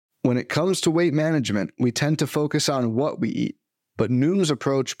When it comes to weight management, we tend to focus on what we eat, but Noom's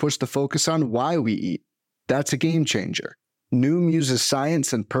approach puts the focus on why we eat. That's a game changer. Noom uses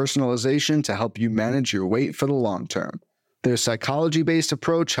science and personalization to help you manage your weight for the long term. Their psychology-based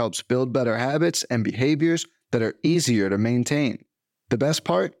approach helps build better habits and behaviors that are easier to maintain. The best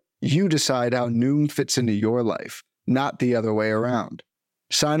part? You decide how Noom fits into your life, not the other way around.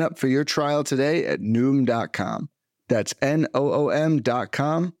 Sign up for your trial today at Noom.com. That's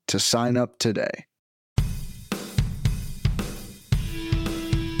Noom.com to sign up today.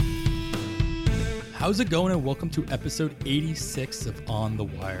 How's it going, and welcome to episode 86 of On the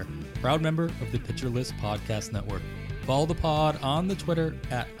Wire, proud member of the Pitcher List Podcast Network. Follow the pod on the Twitter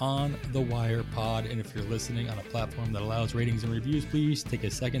at On the Wire Pod, and if you're listening on a platform that allows ratings and reviews, please take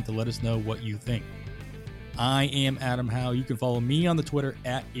a second to let us know what you think. I am Adam Howe. You can follow me on the Twitter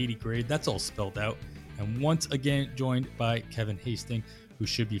at 80grade. That's all spelled out. And once again, joined by Kevin Hastings, who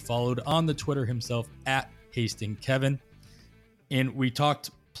should be followed on the Twitter himself at HastingsKevin. And we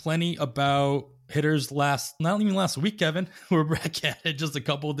talked plenty about hitters not even last week, Kevin. We're back at it just a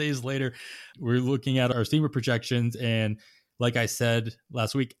couple of days later. We're looking at our steamer projections. And like I said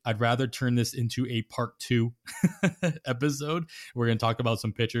last week, I'd rather turn this into a part 2 episode. We're going to talk about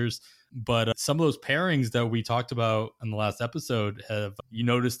some pitchers. But some of those pairings that we talked about in the last episode, you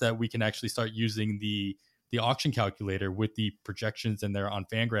noticed that we can actually start using the auction calculator with the projections in there on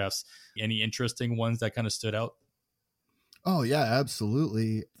Fangraphs. Any interesting ones that kind of stood out? Oh, yeah,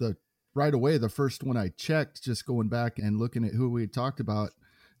 absolutely. Right away, the first one I checked, just going back and looking at who we talked about,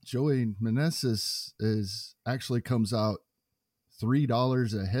 Joey Meneses actually comes out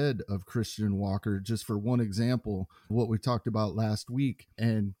 $3 ahead of Christian Walker, just for one example, what we talked about last week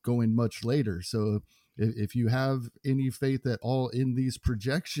and going much later. So if you have any faith at all in these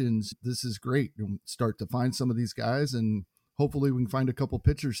projections, this is great. You'll start to find some of these guys, and hopefully we can find a couple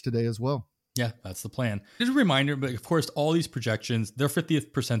pitchers today as well. Yeah, that's the plan. Just a reminder, but of course, all these projections, they're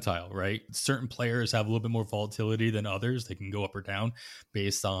 50th percentile, right? Certain players have a little bit more volatility than others. They can go up or down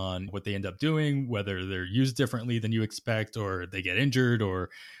based on what they end up doing, whether they're used differently than you expect, or they get injured, or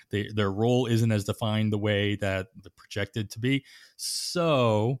their role isn't as defined the way that they're projected to be.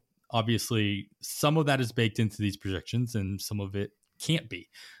 So obviously, some of that is baked into these projections and some of it can't be.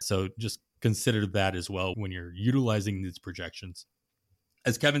 So just consider that as well when you're utilizing these projections.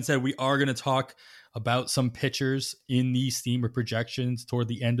 As Kevin said, we are going to talk about some pitchers in these steamer projections toward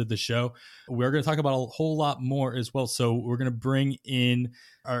the end of the show. We're going to talk about a whole lot more as well. So we're going to bring in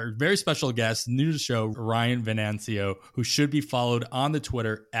our very special guest, new to the show, Ryan Venancio, who should be followed on the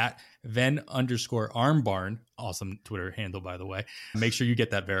Twitter at Ven_Armbarn. Awesome Twitter handle, by the way. Make sure you get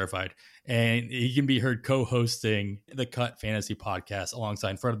that verified. And he can be heard co-hosting the Cut Fantasy Podcast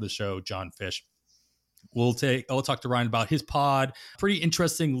alongside in front of the show, John Fish. I'll talk to Ryan about his pod, pretty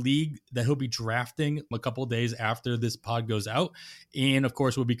interesting league that he'll be drafting a couple of days after this pod goes out. And of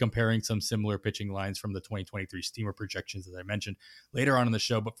course, we'll be comparing some similar pitching lines from the 2023 steamer projections, as I mentioned later on in the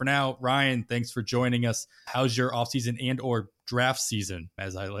show. But for now, Ryan, thanks for joining us. How's your offseason and or draft season?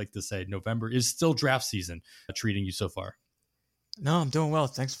 As I like to say, November is still draft season, treating you so far. No, I'm doing well.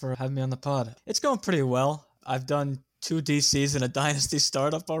 Thanks for having me on the pod. It's going pretty well. I've done 2 DCs and a dynasty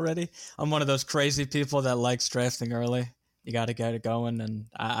startup already. I'm one of those crazy people that likes drafting early. You got to get it going, and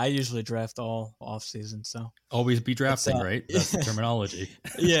I usually draft all off season. So always be drafting, right? That's the terminology.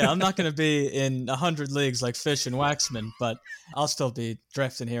 Yeah, I'm not going to be in 100 leagues like Fish and Waxman, but I'll still be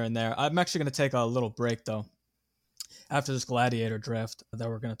drafting here and there. I'm actually going to take a little break though. After this Gladiator draft that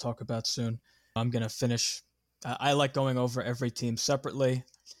we're going to talk about soon, I'm going to finish. I like going over every team separately,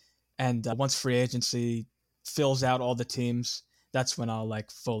 and once free agency fills out all the teams, that's when I'll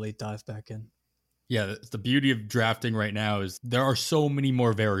fully dive back in. Yeah, the beauty of drafting right now is there are so many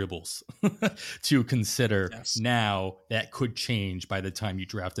more variables to consider now that could change by the time you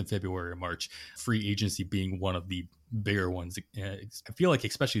draft in February or March. Free agency being one of the bigger ones. I feel like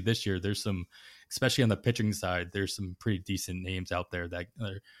especially this year, there's some, especially on the pitching side, there's some pretty decent names out there that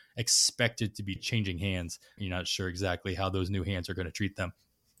are expected to be changing hands. You're not sure exactly how those new hands are going to treat them.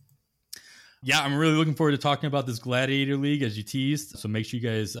 Yeah, I'm really looking forward to talking about this Gladiator League as you teased. So make sure you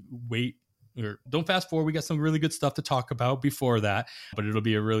guys wait or don't fast forward. We got some really good stuff to talk about before that, but it'll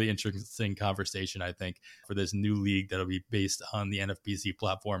be a really interesting conversation, I think, for this new league that'll be based on the NFBC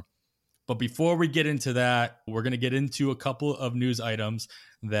platform. But before we get into that, we're going to get into a couple of news items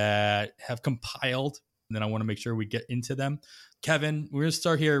that have compiled, and then I want to make sure we get into them. Kevin, we're going to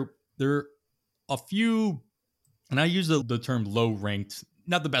start here. There are a few, and I use the term low ranked,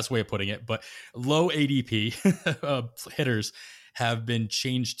 not the best way of putting it, but low ADP hitters have been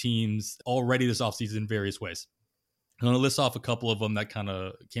changed teams already this offseason in various ways. I'm going to list off a couple of them that kind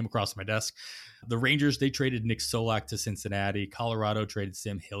of came across my desk. The Rangers, they traded Nick Solak to Cincinnati. Colorado traded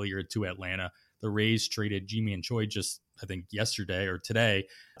Sam Hilliard to Atlanta. The Rays traded Ji-Man Choi just, I think, yesterday or today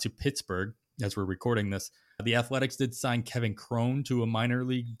to Pittsburgh as we're recording this. The Athletics did sign Kevin Crone to a minor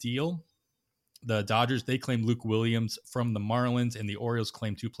league deal. The Dodgers, they claimed Luke Williams from the Marlins, and the Orioles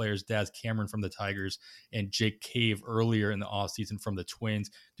claimed two players, Daz Cameron from the Tigers and Jake Cave earlier in the offseason from the Twins.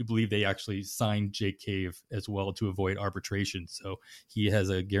 I do believe they actually signed Jake Cave as well to avoid arbitration, so he has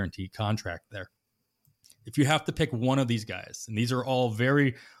a guaranteed contract there. If you have to pick one of these guys, and these are all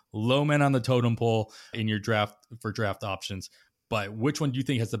very low men on the totem pole in your draft for draft options, but which one do you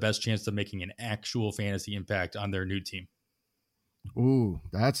think has the best chance of making an actual fantasy impact on their new team? Ooh,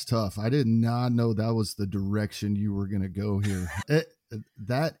 that's tough. I did not know that was the direction you were going to go here.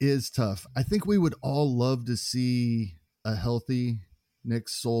 That is tough. I think we would all love to see a healthy Nick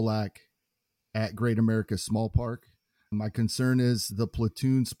Solak at Great America Small Park. My concern is the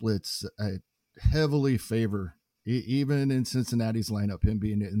platoon splits heavily favor, even in Cincinnati's lineup, him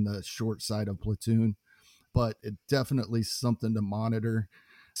being in the short side of platoon, but it definitely something to monitor.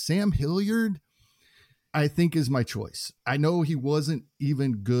 Sam Hilliard, I think, is my choice. I know he wasn't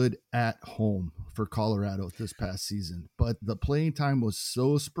even good at home for Colorado this past season, but the playing time was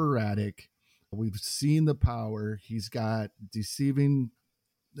so sporadic. We've seen the power. He's got deceiving.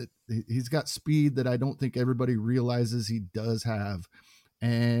 He's got speed that I don't think everybody realizes he does have.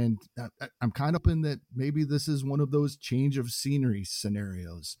 And I'm kind of hoping that maybe this is one of those change of scenery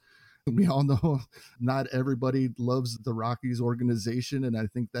scenarios. We all know not everybody loves the Rockies organization, and I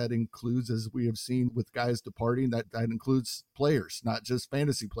think that includes, as we have seen with guys departing, that includes players, not just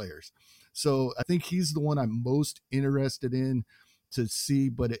fantasy players. So I think he's the one I'm most interested in to see,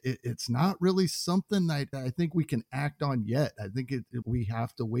 but it's not really something I think we can act on yet. I think we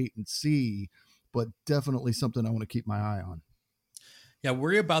have to wait and see, but definitely something I want to keep my eye on. Yeah,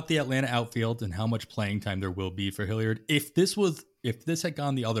 worry about the Atlanta outfield and how much playing time there will be for Hilliard. If this had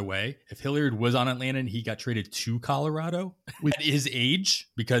gone the other way, if Hilliard was on Atlanta and he got traded to Colorado at his age,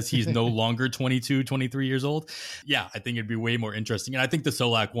 because he's no longer 22, 23 years old, yeah, I think it'd be way more interesting. And I think the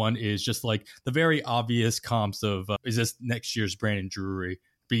Solak one is just like the very obvious comps of, is this next year's Brandon Drury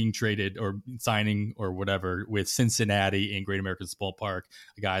being traded or signing or whatever with Cincinnati in Great American Ballpark,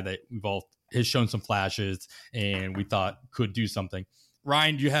 a guy that we've all has shown some flashes and we thought could do something.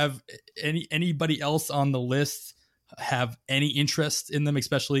 Ryan, do you have anybody else on the list have any interest in them,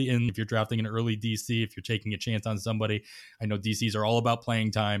 especially if you're drafting an early DC, if you're taking a chance on somebody? I know DCs are all about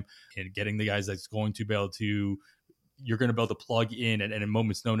playing time and getting the guys that's going to be able to, you're going to be able to plug in and at a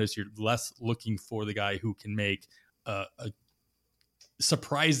moment's notice. You're less looking for the guy who can make a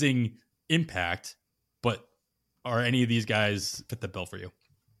surprising impact, but are any of these guys fit the bill for you?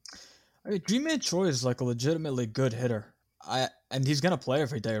 I mean, Ji-Man Choi is like a legitimately good hitter. And he's going to play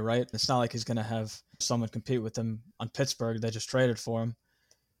every day, right? It's not like he's going to have someone compete with him on Pittsburgh. They just traded for him.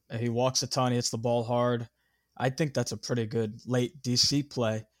 He walks a ton. He hits the ball hard. I think that's a pretty good late DC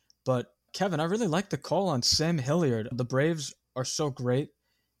play. But, Kevin, I really like the call on Sam Hilliard. The Braves are so great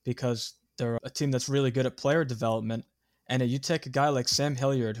because they're a team that's really good at player development. And you take a guy like Sam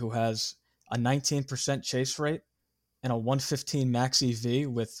Hilliard who has a 19% chase rate and a 115 max EV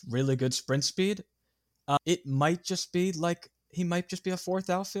with really good sprint speed. It might just be like he might just be a fourth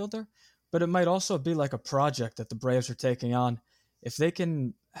outfielder, but it might also be like a project that the Braves are taking on. If they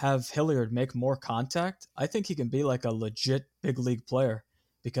can have Hilliard make more contact, I think he can be like a legit big league player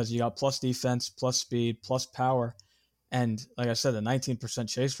because you got plus defense, plus speed, plus power. And like I said, the 19%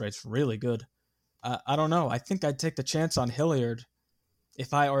 chase rate's really good. I don't know. I think I'd take the chance on Hilliard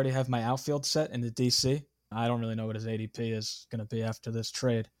if I already have my outfield set in the DC. I don't really know what his ADP is going to be after this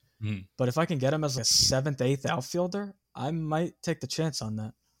trade. But if I can get him as like a 7th, 8th outfielder, I might take the chance on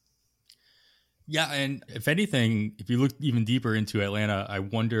that. Yeah, and if anything, if you look even deeper into Atlanta, I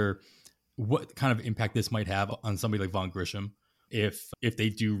wonder what kind of impact this might have on somebody like Vaughn Grisham if they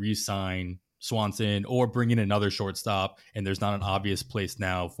do re-sign Swanson or bring in another shortstop, and there's not an obvious place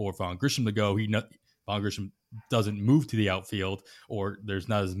now for Vaughn Grisham to go. Vaughn Grisham doesn't move to the outfield, or there's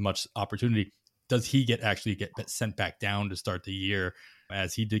not as much opportunity. Does he actually get sent back down to start the year,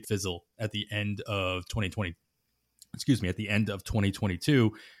 as he did fizzle at the end of 2020? At the end of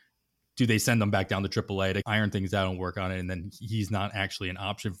 2022. Do they send him back down to AAA to iron things out and work on it? And then he's not actually an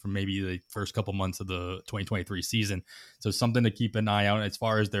option for maybe the first couple months of the 2023 season. So something to keep an eye on as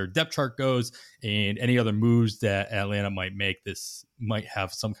far as their depth chart goes, and any other moves that Atlanta might make. This might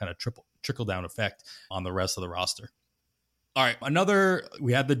have some kind of trickle down effect on the rest of the roster. All right,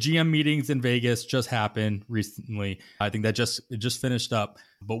 we had the GM meetings in Vegas just happened recently. I think that just finished up.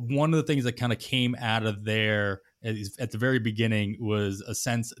 But one of the things that kind of came out of there at the very beginning was a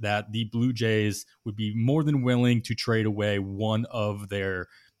sense that the Blue Jays would be more than willing to trade away one of their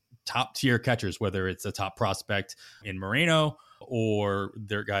top tier catchers, whether it's a top prospect in Moreno or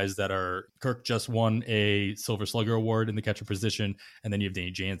they're guys that are Kirk just won a Silver Slugger award in the catcher position. And then you have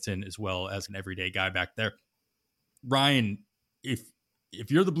Danny Jansen as well as an everyday guy back there. Ryan, if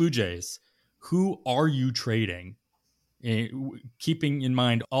you're the Blue Jays, who are you trading? Keeping in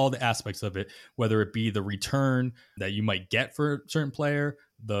mind all the aspects of it, whether it be the return that you might get for a certain player,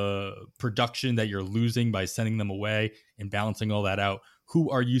 the production that you're losing by sending them away, and balancing all that out.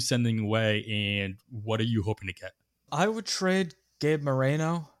 Who are you sending away and what are you hoping to get? I would trade Gabe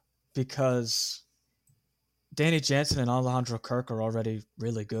Moreno because Danny Jansen and Alejandro Kirk are already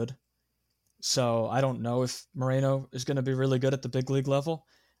really good. So I don't know if Moreno is going to be really good at the big league level,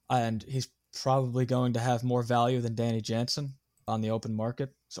 and he's probably going to have more value than Danny Jansen on the open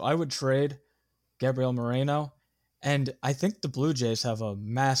market. So I would trade Gabriel Moreno. And I think the Blue Jays have a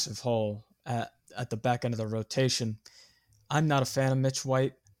massive hole at the back end of the rotation. I'm not a fan of Mitch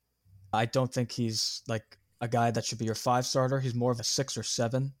White. I don't think he's like a guy that should be your 5 starter. He's more of a 6 or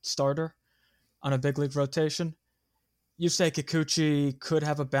 7 starter on a big league rotation. Yusei Kikuchi could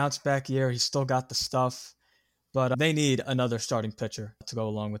have a bounce back year. He's still got the stuff. But they need another starting pitcher to go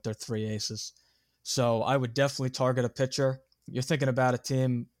along with their 3 aces. So I would definitely target a pitcher. You're thinking about a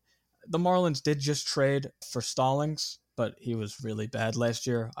team. The Marlins did just trade for Stallings, but he was really bad last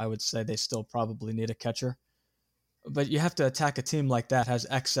year. I would say they still probably need a catcher. But you have to attack a team like that, has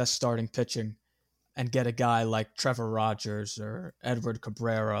excess starting pitching, and get a guy like Trevor Rogers or Edward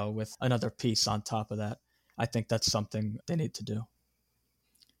Cabrera with another piece on top of that. I think that's something they need to do.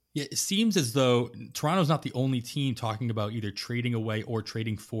 Yeah, it seems as though Toronto's not the only team talking about either trading away or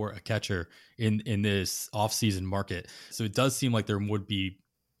trading for a catcher in this offseason market. So it does seem like there would be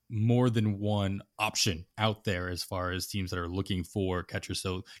more than one option out there as far as teams that are looking for catchers.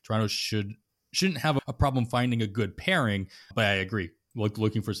 So Toronto shouldn't have a problem finding a good pairing. But I agree,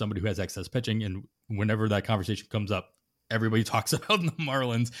 looking for somebody who has excess pitching. And whenever that conversation comes up, everybody talks about the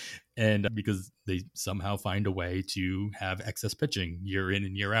Marlins, and because they somehow find a way to have excess pitching year in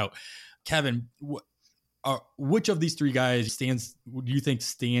and year out. Kevin, which of these 3 guys do you think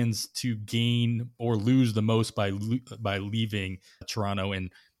stands to gain or lose the most by leaving Toronto?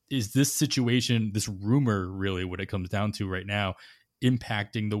 And is this situation, this rumor, really what it comes down to right now,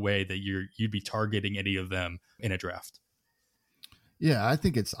 impacting the way that you'd be targeting any of them in a draft? Yeah, I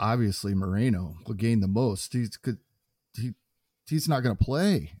think it's obviously Moreno will gain the most. He's not going to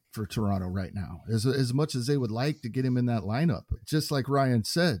play for Toronto right now, as much as they would like to get him in that lineup. Just like Ryan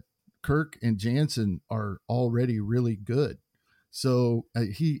said, Kirk and Jansen are already really good. So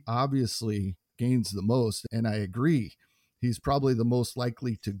he obviously gains the most. And I agree, he's probably the most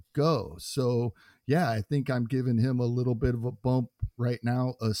likely to go. So yeah, I think I'm giving him a little bit of a bump right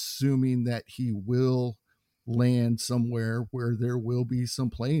now, assuming that he will land somewhere where there will be some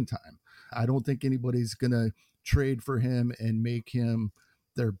playing time. I don't think anybody's going to trade for him and make him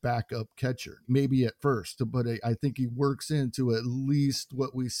their backup catcher, maybe at first, but I think he works into at least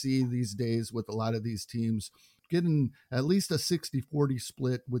what we see these days with a lot of these teams, getting at least a 60-40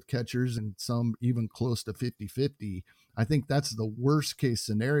 split with catchers and some even close to 50-50. I think that's the worst case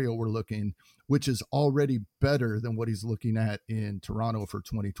scenario we're looking, which is already better than what he's looking at in Toronto for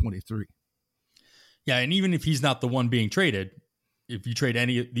 2023. Yeah, and even if he's not the one being traded, if you trade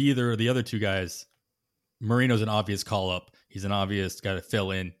either of the other 2 guys, Moreno's an obvious call up. He's an obvious guy to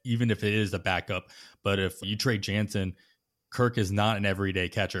fill in, even if it is a backup. But if you trade Jansen, Kirk is not an everyday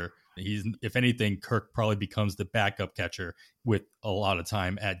catcher. If anything, Kirk probably becomes the backup catcher with a lot of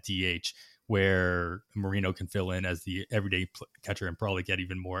time at DH, where Moreno can fill in as the everyday catcher and probably get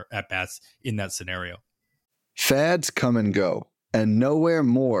even more at bats in that scenario. Fads come and go, and nowhere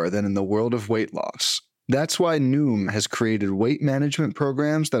more than in the world of weight loss. That's why Noom has created weight management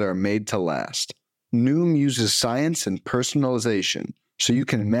programs that are made to last. Noom uses science and personalization so you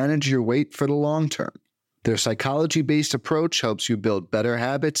can manage your weight for the long term. Their psychology-based approach helps you build better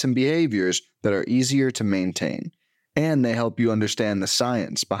habits and behaviors that are easier to maintain. And they help you understand the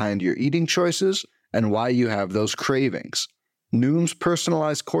science behind your eating choices and why you have those cravings. Noom's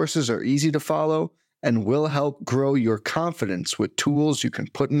personalized courses are easy to follow and will help grow your confidence with tools you can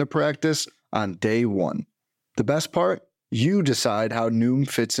put into practice on day one. The best part? You decide how Noom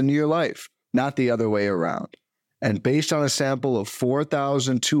fits into your life, not the other way around. And based on a sample of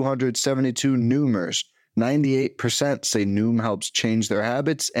 4,272 Noomers, 98% say Noom helps change their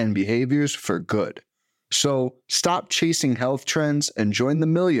habits and behaviors for good. So stop chasing health trends and join the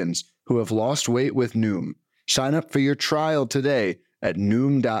millions who have lost weight with Noom. Sign up for your trial today at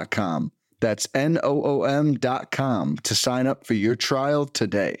Noom.com. That's NOOM.com to sign up for your trial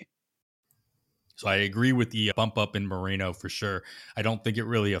today. So I agree with the bump up in Moreno for sure. I don't think it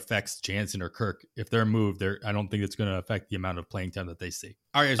really affects Jansen or Kirk. If they're moved, I don't think it's going to affect the amount of playing time that they see.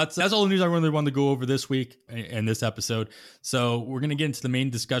 All right, that's all the news I really wanted to go over this week and this episode. So we're going to get into the main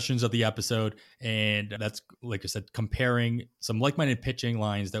discussions of the episode. And that's, like I said, comparing some like-minded pitching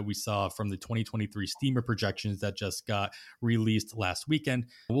lines that we saw from the 2023 Steamer projections that just got released last weekend.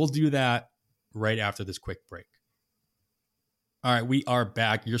 We'll do that right after this quick break. All right, we are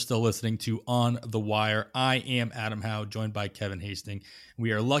back. You're still listening to On the Wire. I am Adam Howe, joined by Kevin Hastings.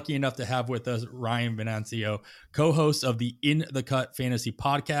 We are lucky enough to have with us Ryan Venancio, co-host of the In the Cut Fantasy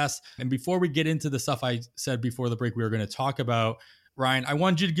Podcast. And before we get into the stuff I said before the break we were going to talk about, Ryan, I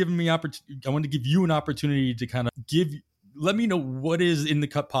wanted to give you an opportunity to kind of let me know what is In the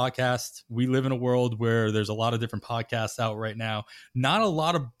Cut Podcast. We live in a world where there's a lot of different podcasts out right now. Not a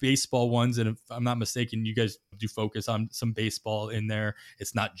lot of baseball ones. And if I'm not mistaken, you guys do focus on some baseball in there.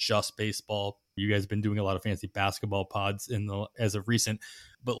 It's not just baseball. You guys have been doing a lot of fancy basketball pods as of recent.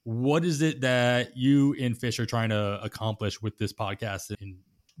 But what is it that you and Fish are trying to accomplish with this podcast? And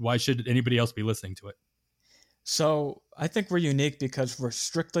why should anybody else be listening to it? So I think we're unique because we're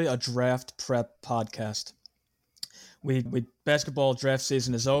strictly a draft prep podcast. We basketball draft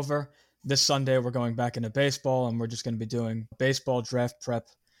season is over. This Sunday, we're going back into baseball, and we're just going to be doing baseball draft prep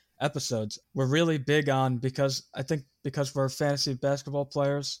episodes. We're really big on, because we're fantasy basketball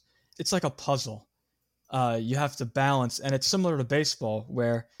players, it's like a puzzle. You have to balance, and it's similar to baseball,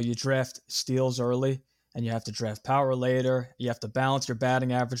 where you draft steals early, and you have to draft power later. You have to balance your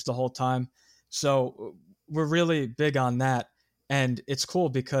batting average the whole time. So we're really big on that, and it's cool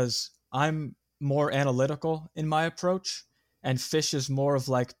because I'm more analytical in my approach, and Fish is more of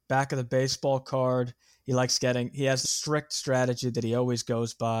like back of the baseball card. He has a strict strategy that he always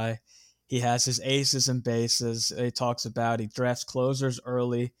goes by. He has his aces and bases. He drafts closers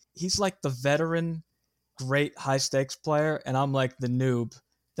early. He's like the veteran, great high stakes player, and I'm like the noob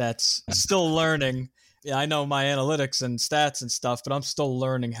that's still learning. Yeah, I know my analytics and stats and stuff, but I'm still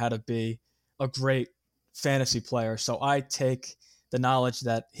learning how to be a great fantasy player. So I take the knowledge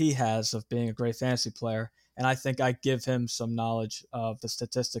that he has of being a great fantasy player, and I think I give him some knowledge of the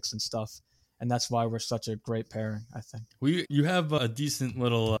statistics and stuff, and that's why we're such a great pairing, I think. You have a decent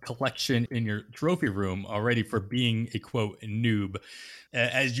little collection in your trophy room already for being a, quote, noob.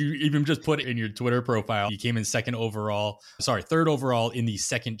 As you even just put in your Twitter profile, you came in third overall in the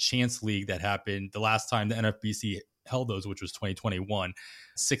Second Chance League that happened the last time the NFBC held those, which was 2021,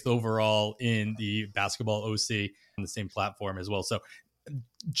 6th overall in the basketball OC on the same platform as well. So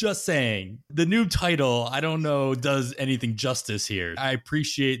just saying, the noob title, I don't know, does anything justice here. I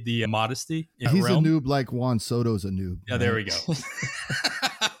appreciate the modesty. He's a noob like Juan Soto's a noob. Yeah, right? There we go.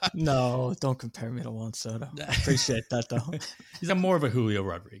 No, don't compare me to Juan Soto. I appreciate that, though. He's more of a Julio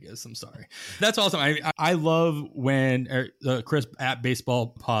Rodriguez. I'm sorry. That's awesome. I love when Chris at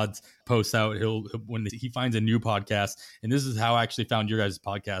Baseball Pods posts out, when he finds a new podcast, and this is how I actually found your guys'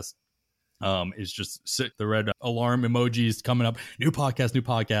 podcast. Is just the red alarm emojis coming up. New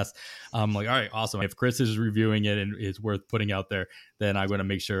podcast. I'm like, all right, awesome. If Chris is reviewing it and it's worth putting out there, then I'm going to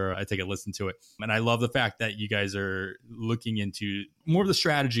make sure I take a listen to it. And I love the fact that you guys are looking into more of the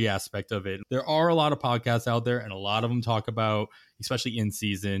strategy aspect of it. There are a lot of podcasts out there, and a lot of them talk about, especially in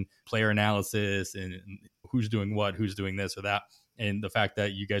season, player analysis and who's doing what, who's doing this or that. And the fact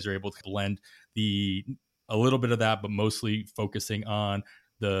that you guys are able to blend a little bit of that, but mostly focusing on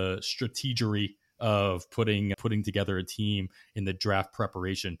the strategery of putting together a team in the draft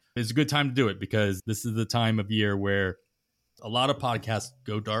preparation. It's a good time to do it, because this is the time of year where a lot of podcasts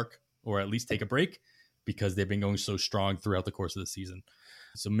go dark, or at least take a break, because they've been going so strong throughout the course of the season.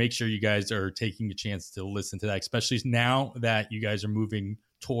 So make sure you guys are taking a chance to listen to that, especially now that you guys are moving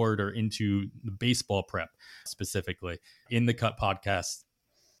toward or into the baseball prep, specifically In the Cut Podcast.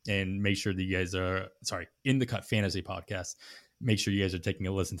 And make sure that you guys In the Cut Fantasy Podcast. Make sure you guys are taking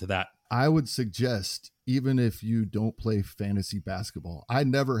a listen to that. I would suggest, even if you don't play fantasy basketball, I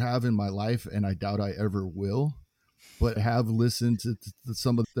never have in my life, and I doubt I ever will, but have listened to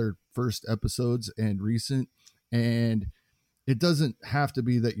some of their first episodes and recent. And it doesn't have to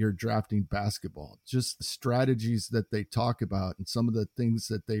be that you're drafting basketball. Just the strategies that they talk about and some of the things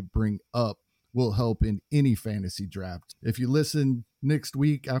that they bring up will help in any fantasy draft. If you listen next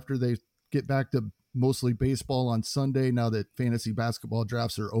week after they get back to mostly baseball on Sunday, now that fantasy basketball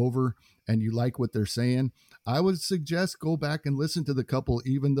drafts are over, and you like what they're saying, I would suggest go back and listen to the couple.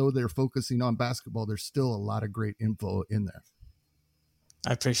 Even though they're focusing on basketball, there's still a lot of great info in there.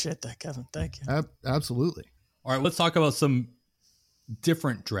 I appreciate that, Kevin. Thank you. Absolutely. All right, let's talk about some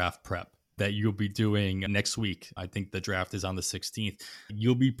different draft prep that you'll be doing next week. I think the draft is on the 16th.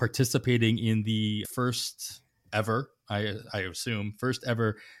 You'll be participating in the first ever, I assume, first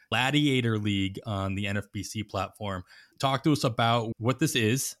ever Gladiator League on the NFBC platform. Talk to us about what this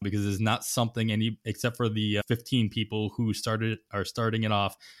is, because it's not something except for the 15 people who are starting it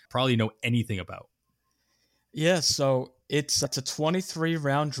off, probably know anything about. Yeah, so it's a 23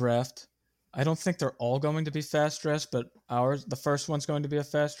 round draft. I don't think they're all going to be fast drafts, but the first one's going to be a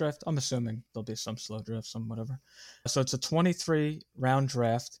fast draft. I'm assuming there'll be some slow drafts, some whatever. So it's a 23 round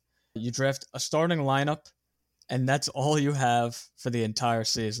draft. You draft a starting lineup, and that's all you have for the entire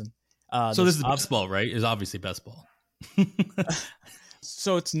season. So this is best ball, right? It's obviously best ball.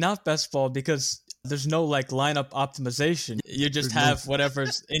 So it's not best ball because there's no like lineup optimization. You just have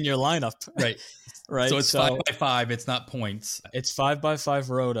whatever's in your lineup. Right. Right. So it's 5x5. It's not points. It's 5x5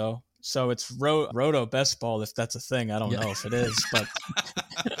 roto. So it's roto best ball, if that's a thing. I don't know if it is, but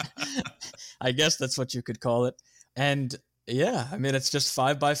I guess that's what you could call it. And yeah, I mean, it's just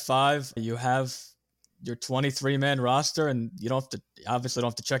 5x5. You have your 23-man roster, and you obviously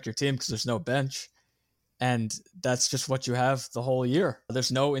don't have to check your team because there's no bench. And that's just what you have the whole year.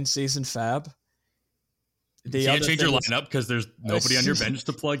 There's no in-season fab. You can't change your lineup because there's nobody on your bench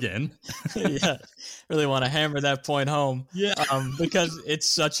to plug in. Yeah, really want to hammer that point home. Yeah, because it's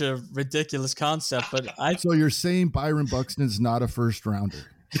such a ridiculous concept. But So you're saying Byron Buxton's not a first rounder?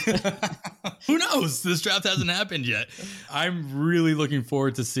 Who knows? This draft hasn't happened yet. I'm really looking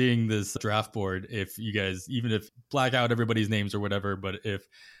forward to seeing this draft board. If you guys, even if black out everybody's names or whatever, but if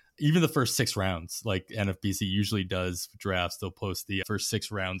even the first 6 rounds, like NFBC usually does drafts, they'll post the first 6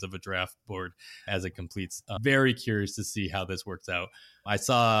 rounds of a draft board as it completes. Very curious to see how this works out. I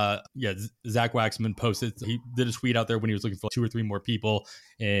saw, Zach Waxman posted, he did a tweet out there when he was looking for 2 or 3 more people,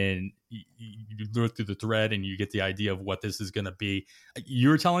 and you look through the thread and you get the idea of what this is going to be. You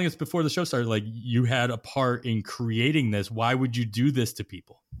were telling us before the show started, like you had a part in creating this. Why would you do this to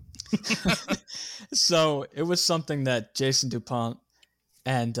people? So it was something that Jason DuPont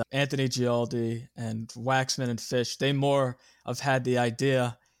and Anthony Gialdi and Waxman and Fish, they more have had the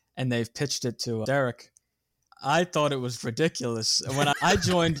idea and they've pitched it to Derek. I thought it was ridiculous. When I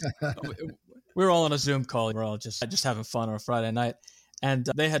joined, we were all on a Zoom call. We're all just having fun on a Friday night. And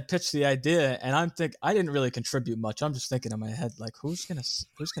they had pitched the idea, and I didn't really contribute much. I'm just thinking in my head, like, who's gonna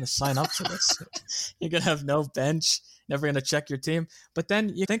sign up for this? You're gonna have no bench, never gonna check your team. But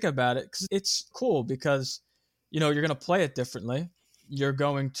then you think about it, because it's cool because, you're gonna play it differently. You're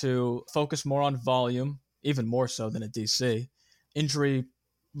going to focus more on volume, even more so than a DC. Injury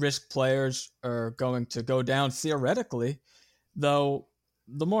risk players are going to go down theoretically, though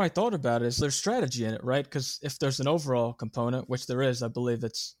the more I thought about it, is there's strategy in it, right? Because if there's an overall component, which there is, I believe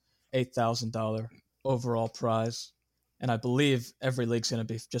it's $8,000 overall prize, and I believe every league's going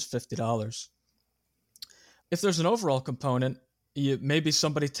to be just $50. If there's an overall component, maybe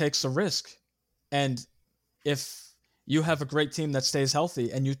somebody takes a risk, and if you have a great team that stays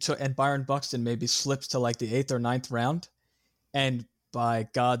healthy, and Byron Buxton maybe slips to like the 8th or 9th round, and by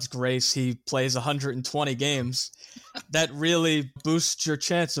God's grace, he plays 120 games, that really boosts your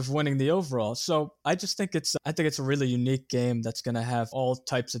chance of winning the overall. So I think it's a really unique game that's going to have all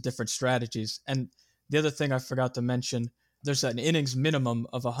types of different strategies. And the other thing I forgot to mention, there's an innings minimum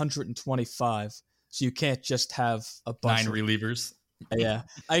of 125. So you can't just have a bunch 9 relievers. Yeah,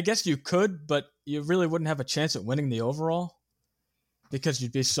 I guess you could, but you really wouldn't have a chance at winning the overall because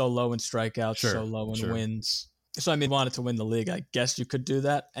you'd be so low in strikeouts, so low in wins. So, wanted to win the league. I guess you could do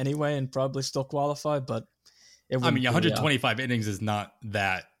that anyway and probably still qualify, but it wouldn't. 125 innings is not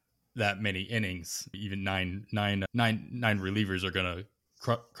that many innings. Even nine relievers are going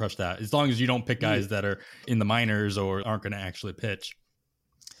to crush that, as long as you don't pick guys that are in the minors or aren't going to actually pitch.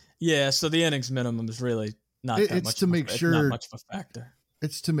 Yeah, so the innings minimum is really not that much. It's not much of a factor.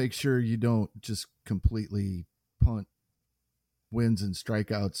 It's to make sure you don't just completely punt wins and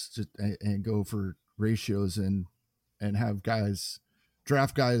strikeouts and go for ratios and have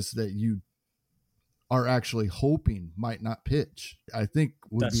draft guys that you are actually hoping might not pitch. I think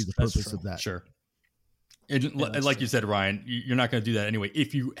would be the purpose of that. Sure. Like you said, Ryan, you're not going to do that anyway.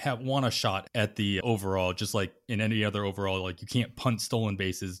 If you want a shot at the overall, just like in any other overall, like you can't punt stolen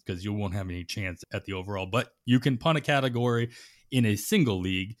bases because you won't have any chance at the overall, but you can punt a category in a single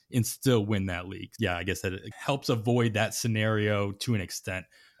league and still win that league. Yeah, I guess that it helps avoid that scenario to an extent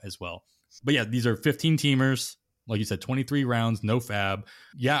as well. But yeah, these are 15 teamers. Like you said, 23 rounds, no fab.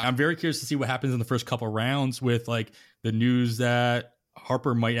 Yeah, I'm very curious to see what happens in the first couple rounds with like the news that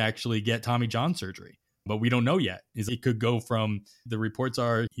Harper might actually get Tommy John surgery. But we don't know yet. It could go from, the reports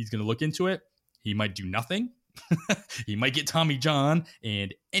are he's going to look into it. He might do nothing. He might get Tommy John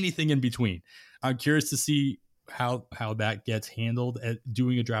and anything in between. I'm curious to see how that gets handled at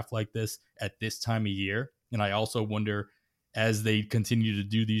doing a draft like this at this time of year. And I also wonder, as they continue to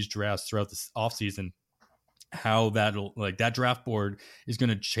do these drafts throughout this offseason, how that draft board is going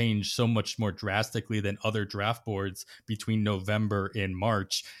to change so much more drastically than other draft boards between November and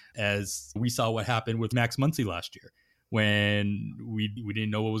March, as we saw what happened with Max Muncy last year when we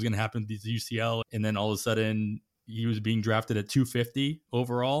didn't know what was going to happen to UCL, and then all of a sudden he was being drafted at 250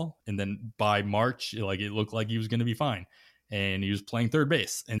 overall, and then by March it looked like he was going to be fine, and he was playing third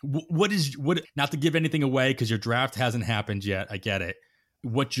base. And what not to give anything away because your draft hasn't happened yet, I get it.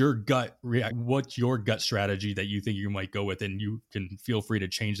 What's your gut strategy that you think you might go with? And you can feel free to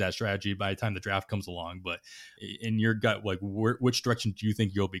change that strategy by the time the draft comes along. But in your gut, which direction do you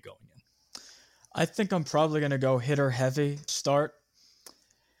think you'll be going in? I think I'm probably going to go hitter heavy start.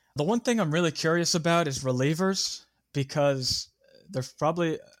 The one thing I'm really curious about is relievers, because there's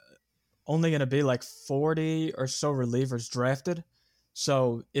probably only going to be like 40 or so relievers drafted.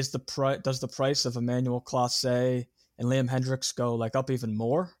 So does the price of Emmanuel Clase and Liam Hendricks go up even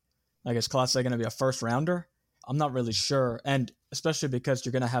more? Is Clase going to be a first rounder? I'm not really sure. And especially because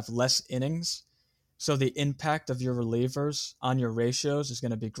you're going to have less innings. So the impact of your relievers on your ratios is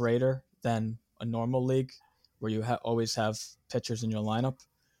going to be greater than a normal league where you always have pitchers in your lineup.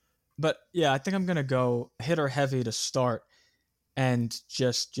 But yeah, I think I'm going to go hitter heavy to start and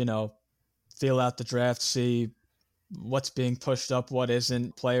just, feel out the draft, see what's being pushed up, what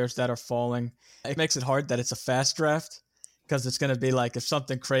isn't, players that are falling. It makes it hard that it's a fast draft because it's going to be if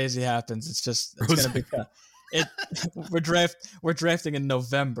something crazy happens, it's going to be we're drafting in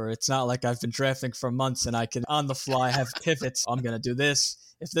November. It's not like I've been drafting for months and I can on the fly have pivots. I'm going to do this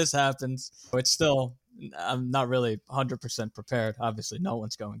if this happens. It's still, I'm not really 100% prepared. Obviously, no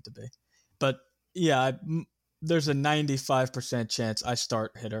one's going to be. But yeah, there's a 95% chance I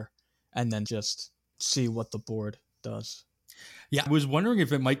start hitter and then just see what the board does. Yeah, I was wondering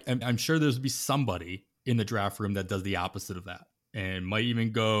if it might, I'm sure there's be somebody in the draft room that does the opposite of that and might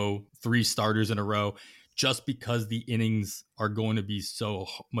even go 3 starters in a row just because the innings are going to be so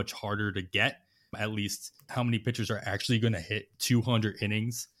much harder to get. At least how many pitchers are actually going to hit 200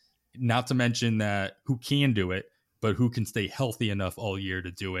 innings? Not to mention that who can do it, but who can stay healthy enough all year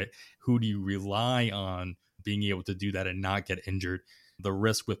to do it? Who do you rely on being able to do that and not get injured? The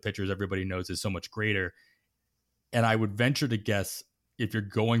risk with pitchers, everybody knows, is so much greater. And I would venture to guess if you're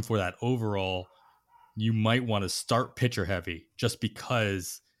going for that overall, you might want to start pitcher heavy just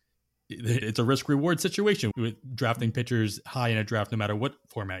because it's a risk reward situation with drafting pitchers high in a draft, no matter what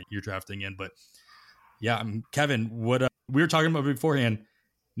format you're drafting in. But yeah, Kevin, what we were talking about beforehand,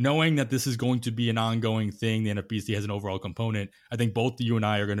 knowing that this is going to be an ongoing thing, the NFBC has an overall component. I think both you and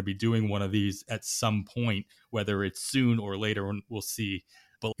I are going to be doing one of these at some point, whether it's soon or later, we'll see.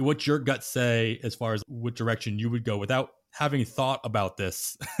 But what's your gut say as far as what direction you would go without having thought about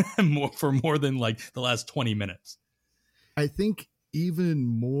this for more than the last 20 minutes? I think even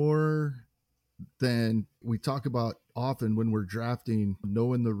more than we talk about often when we're drafting,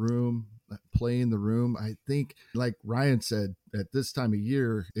 knowing the room, playing the room. I think, like Ryan said, at this time of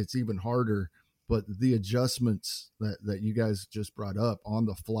year, it's even harder. But the adjustments that you guys just brought up on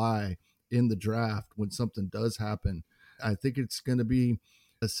the fly in the draft when something does happen, I think it's going to be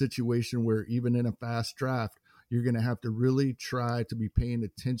a situation where even in a fast draft, you're going to have to really try to be paying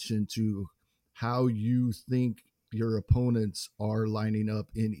attention to how you think your opponents are lining up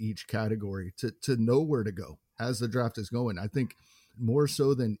in each category to know where to go as the draft is going. I think more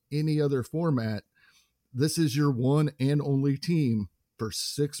so than any other format, this is your one and only team for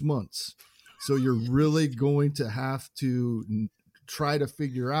 6 months. So you're really going to have to try to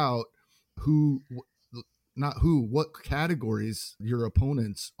figure out what categories your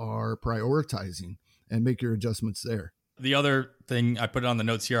opponents are prioritizing and make your adjustments there. The other thing I put on the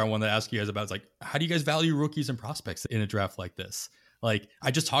notes here I wanted to ask you guys about is how do you guys value rookies and prospects in a draft like this? I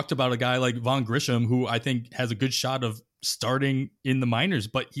just talked about a guy like Von Grisham, who I think has a good shot of starting in the minors,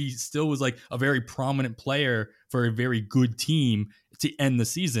 but he still was a very prominent player for a very good team to end the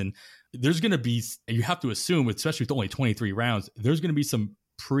season. There's going to be, you have to assume, especially with only 23 rounds, there's going to be some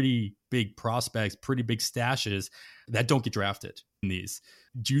pretty big prospects, pretty big stashes that don't get drafted in these.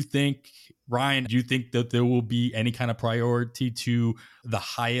 Do you think, Ryan, that there will be any kind of priority to the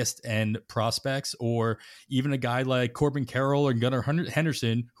highest end prospects, or even a guy like Corbin Carroll or Gunnar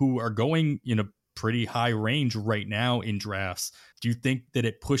Henderson, who are going in a pretty high range right now in drafts? Do you think that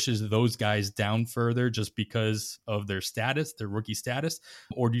it pushes those guys down further just because of their status, their rookie status?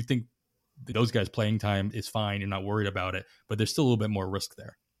 Or do you think those guys' playing time is fine, you're not worried about it, but there's still a little bit more risk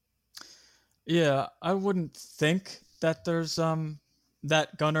there? Yeah, I wouldn't think that there's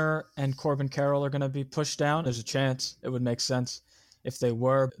that Gunner and Corbin Carroll are going to be pushed down. There's a chance. It would make sense if they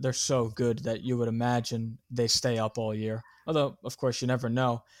were. They're so good that you would imagine they stay up all year. Although, of course, you never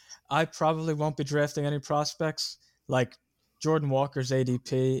know. I probably won't be drafting any prospects. Like Jordan Walker's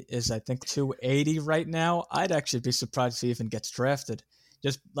ADP is, I think, 280 right now. I'd actually be surprised if he even gets drafted.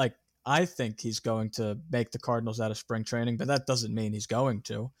 Just like I think he's going to make the Cardinals out of spring training, but that doesn't mean he's going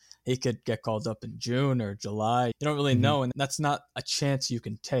to. He could get called up in June or July. You don't really know, and that's not a chance you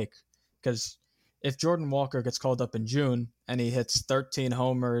can take, because if Jordan Walker gets called up in June and he hits 13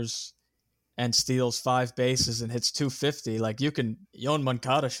 homers and steals 5 bases and hits 250, like Yoan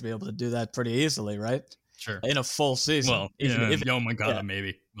Moncada should be able to do that pretty easily, right? Sure. In a full season. Well, Yoan Moncada, yeah.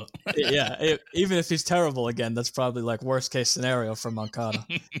 maybe. Yeah, even if he's terrible again, that's probably like worst case scenario for Moncada.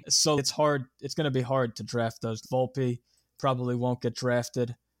 So it's hard. It's going to be hard to draft those. Volpe probably won't get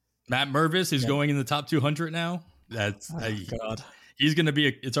drafted. Matt Mervis is going in the top 200 now. That's God. He's going to be.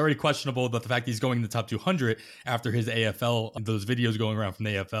 It's already questionable that the fact he's going in the top 200 after his AFL, those videos going around from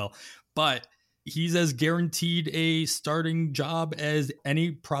the AFL, but he's as guaranteed a starting job as any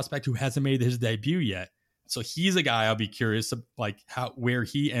prospect who hasn't made his debut yet. So he's a guy I'll be curious like where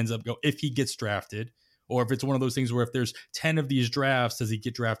he ends up if he gets drafted, or if it's one of those things where if there's 10 of these drafts, does he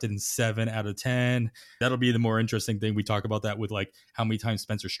get drafted in 7 out of 10? That'll be the more interesting thing. We talk about that with like how many times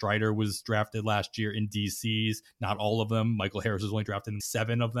Spencer Strider was drafted last year in DCs. Not all of them. Michael Harris was only drafted in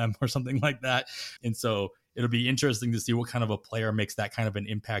 7 of them or something like that. And so it'll be interesting to see what kind of a player makes that kind of an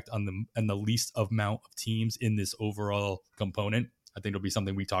impact on the least amount of teams in this overall component. I think it'll be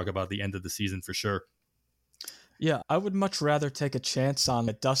something we talk about at the end of the season for sure. Yeah, I would much rather take a chance on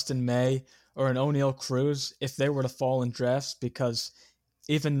a Dustin May or an O'Neal Cruz if they were to fall in drafts, because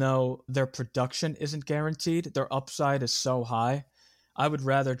even though their production isn't guaranteed, their upside is so high. I would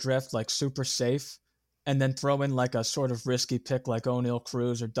rather draft like super safe and then throw in like a sort of risky pick like O'Neal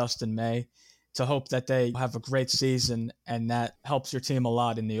Cruz or Dustin May to hope that they have a great season, and that helps your team a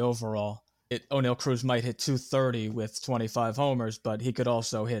lot in the overall. O'Neal Cruz might hit 230 with 25 homers, but he could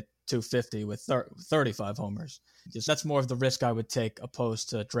also hit 250 with 35 homers. Just that's more of the risk I would take opposed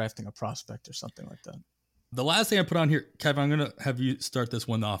to drafting a prospect or something like that. The last thing I put on here, Kevin, I'm going to have you start this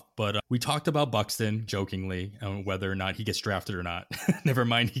one off, but we talked about Buxton jokingly on whether or not he gets drafted or not. Never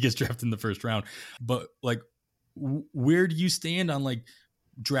mind, he gets drafted in the first round. But like, where do you stand on like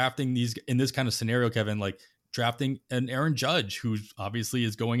drafting these in this kind of scenario, Kevin? Like drafting an Aaron Judge, who obviously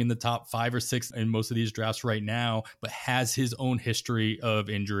is going in the top 5 or 6 in most of these drafts right now, but has his own history of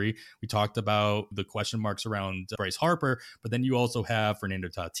injury. We talked about the question marks around Bryce Harper, but then you also have Fernando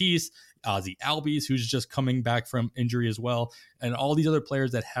Tatis, Ozzie Albies, who's just coming back from injury as well, and all these other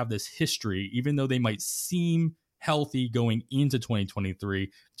players that have this history, even though they might seem healthy going into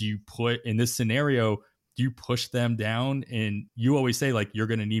 2023. Do you put in this scenario, do you push them down? And you always say like you're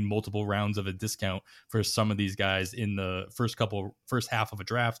going to need multiple rounds of a discount for some of these guys in the first half of a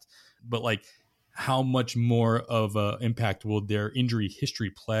draft. But like, how much more of an impact will their injury history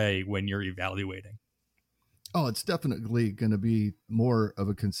play when you're evaluating? Oh, it's definitely going to be more of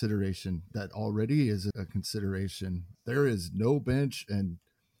a consideration. That already is a consideration. There is no bench, and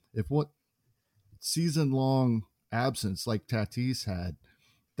if what season-long absence like Tatis had,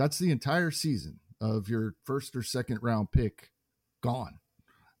 that's the entire season of your first or second round pick gone.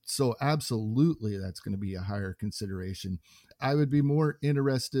 So absolutely, that's going to be a higher consideration. I would be more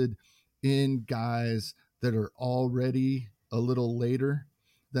interested in guys that are already a little later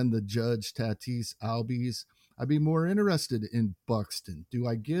than the Judge, Tatis, Albies. I'd be more interested in Buxton. Do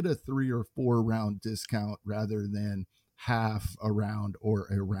I get a 3 or 4 round discount rather than half a round or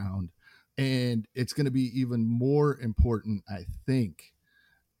a round? And it's going to be even more important, I think,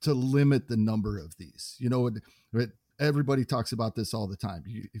 to limit the number of these. You know, everybody talks about this all the time.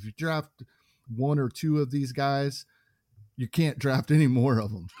 If you draft 1 or 2 of these guys, you can't draft any more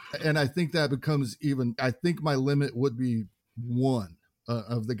of them. And I think that becomes I think my limit would be 1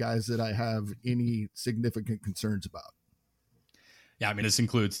 of the guys that I have any significant concerns about. Yeah, I mean, this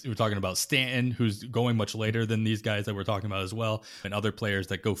includes, we're talking about Stanton, who's going much later than these guys that we're talking about as well, and other players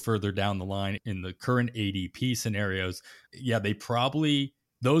that go further down the line in the current ADP scenarios. Yeah,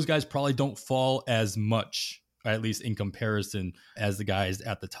 those guys probably don't fall as much, at least in comparison, as the guys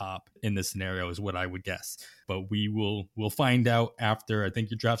at the top in this scenario is what I would guess. But we'll find out after. I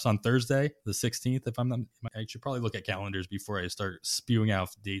think your draft's on Thursday, the 16th. If I'm not, I should probably look at calendars before I start spewing out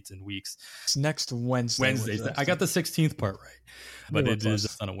dates and weeks. It's next Wednesday. I got the 16th part right, but it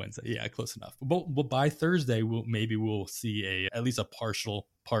is on a Wednesday. Yeah, close enough. But by Thursday, we'll see at least a partial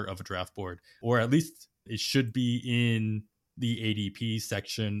part of a draft board, or at least it should be in the ADP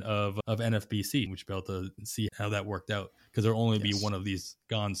section of NFBC, which we'll be able to see how that worked out, because there'll only be one of these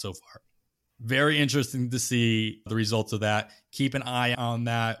gone so far. Very interesting to see the results of that. Keep an eye on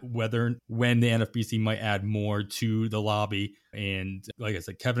that, when the NFBC might add more to the lobby. And like I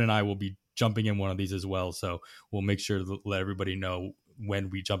said, Kevin and I will be jumping in one of these as well. So we'll make sure to let everybody know when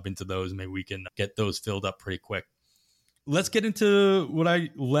we jump into those. Maybe we can get those filled up pretty quick. Let's get into what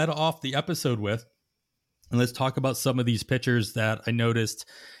I led off the episode with. And let's talk about some of these pitchers that I noticed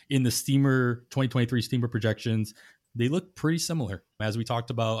in the Steamer 2023 Steamer projections. They look pretty similar, as we talked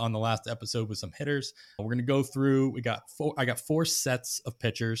about on the last episode with some hitters. We're going to go through. I got 4 sets of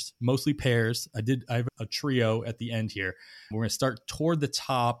pitchers, mostly pairs. I have a trio at the end here. We're going to start toward the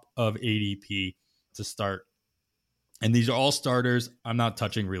top of ADP to start. And these are all starters. I'm not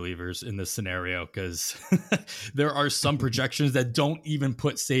touching relievers in this scenario because there are some projections that don't even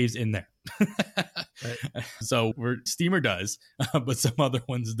put saves in there. Right. So Steamer does, but some other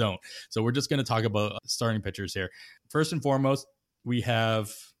ones don't. So we're just going to talk about starting pitchers here. First and foremost, we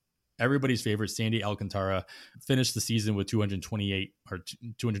have everybody's favorite, Sandy Alcantara, finished the season with 228 and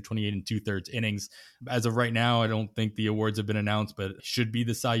 2/3 innings. As of right now, I don't think the awards have been announced, but should be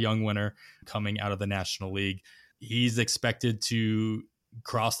the Cy Young winner coming out of the National League. He's expected to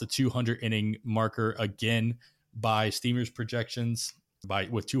cross the 200 inning marker again by Steamer's projections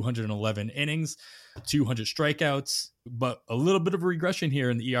with 211 innings, 200 strikeouts, but a little bit of a regression here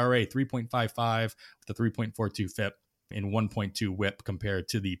in the ERA, 3.55 with a 3.42 FIP and 1.2 WHIP compared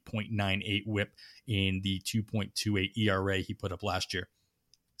to the 0.98 WHIP in the 2.28 ERA he put up last year.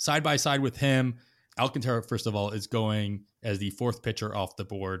 Side by side with him, Alcantara, first of all, is going as the 4th pitcher off the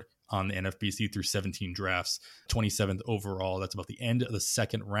board on the NFBC through 17 drafts, 27th overall. That's about the end of the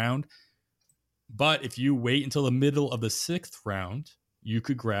 2nd round. But if you wait until the middle of the 6th round, you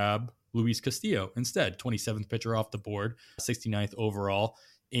could grab Luis Castillo instead, 27th pitcher off the board, 69th overall.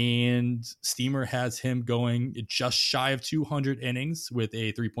 And Steamer has him going just shy of 200 innings with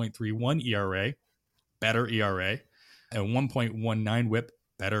a 3.31 ERA, better ERA, and 1.19 WHIP,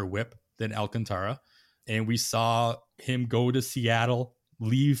 better WHIP than Alcantara. And we saw him go to Seattle,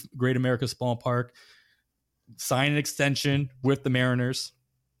 leave Great America's Ballpark, sign an extension with the Mariners.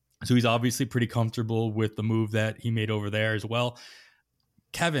 So he's obviously pretty comfortable with the move that he made over there as well.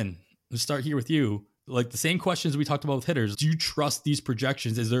 Kevin, let's start here with you. Like the same questions we talked about with hitters. Do you trust these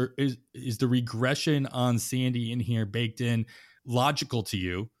projections? Is the regression on Sandy in here baked in logical to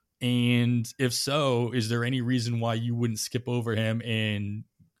you? And if so, is there any reason why you wouldn't skip over him and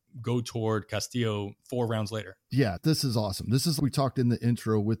go toward Castillo 4 rounds later? Yeah, this is awesome. This is, we talked in the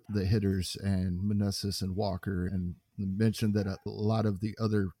intro with the hitters and Meneses and Walker, and mentioned that a lot of the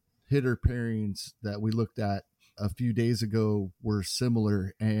other hitter pairings that we looked at a few days ago were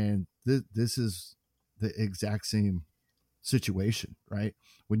similar. And this is the exact same situation, right?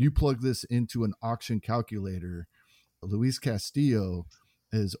 When you plug this into an auction calculator, Luis Castillo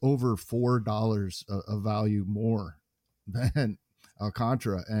is over $4 of value more than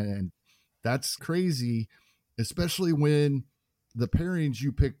Alcantara. And that's crazy, especially when the pairings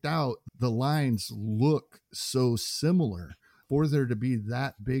you picked out, the lines look so similar. For there to be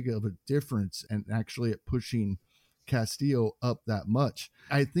that big of a difference and actually it pushing Castillo up that much.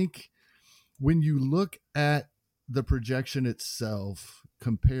 I think when you look at the projection itself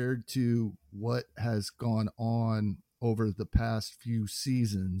compared to what has gone on over the past few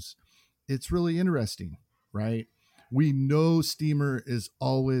seasons, it's really interesting, right? We know Steamer is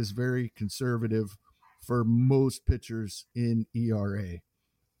always very conservative for most pitchers in ERA,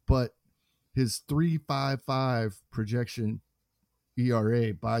 but his 3.55 projection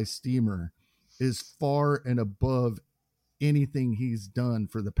ERA by Steamer is far and above anything he's done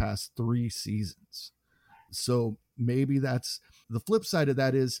for the past 3 seasons. So maybe that's the flip side of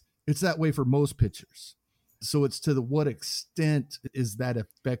that. Is it's that way for most pitchers. So it's to what extent is that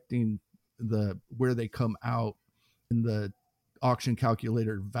affecting where they come out in the auction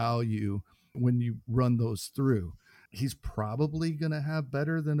calculator value when you run those through. He's probably going to have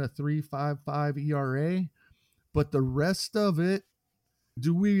better than a 3.55 ERA, but the rest of it,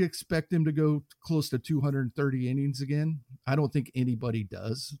 do we expect him to go close to 230 innings again? I don't think anybody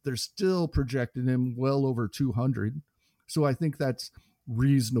does. They're still projecting him well over 200. So I think that's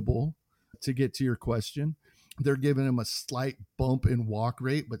reasonable. To get to your question, they're giving him a slight bump in walk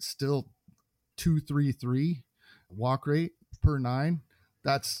rate, but still 233 walk rate per 9.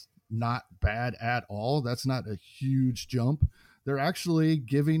 That's not bad at all. That's not a huge jump. They're actually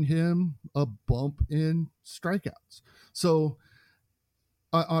giving him a bump in strikeouts. So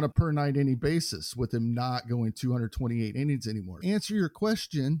on a per 9 inning basis, with him not going 228 innings anymore. Answer your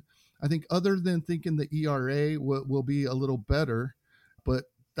question, I think other than thinking the ERA will be a little better, but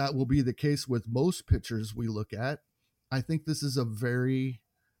that will be the case with most pitchers we look at. I think this is a very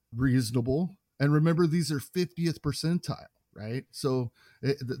reasonable, and remember, these are 50th percentile, right? So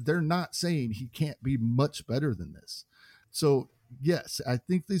they're not saying he can't be much better than this. So yes, I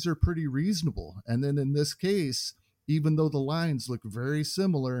think these are pretty reasonable. And then in this case, even though the lines look very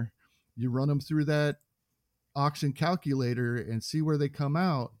similar, you run them through that auction calculator and see where they come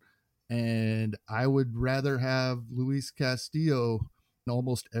out. And I would rather have Luis Castillo in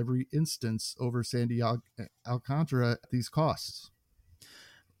almost every instance over Sandy Alcantara at these costs.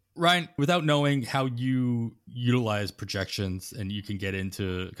 Ryan, without knowing how you utilize projections, and you can get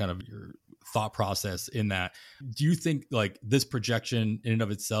into kind of your thought process in that, do you think like this projection in and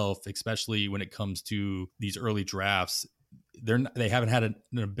of itself, especially when it comes to these early drafts, they haven't had an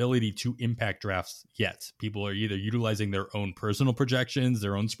ability to impact drafts yet? People are either utilizing their own personal projections,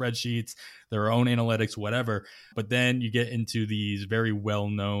 their own spreadsheets, their own analytics, whatever. But then you get into these very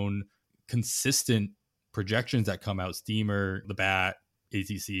well-known, consistent projections that come out, Steamer, The Bat,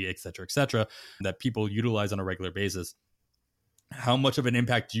 ATC, et cetera, that people utilize on a regular basis. How much of an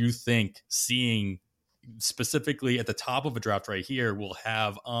impact do you think seeing specifically at the top of a draft right here will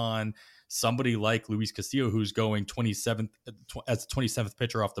have on somebody like Luis Castillo, who's going 27th as the 27th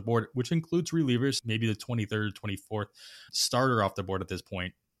pitcher off the board, which includes relievers, maybe the 23rd, 24th starter off the board at this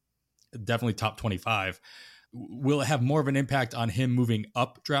point, definitely top 25. Will it have more of an impact on him moving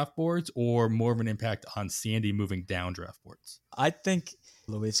up draft boards, or more of an impact on Sandy moving down draft boards? I think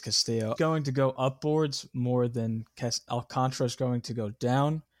Luis Castillo going to go upboards more than Alcantara is going to go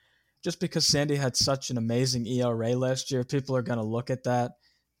down. Just because Sandy had such an amazing ERA last year, people are going to look at that,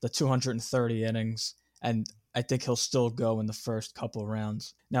 the 230 innings, and I think he'll still go in the first couple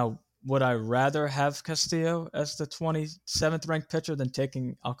rounds. Now, would I rather have Castillo as the 27th ranked pitcher than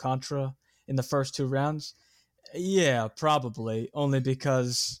taking Alcantara in the first two rounds? Yeah, probably. Only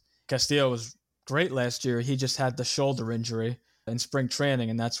because Castillo was great last year. He just had the shoulder injury in spring training,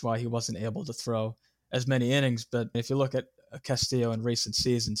 and that's why he wasn't able to throw as many innings. But if you look at Castillo in recent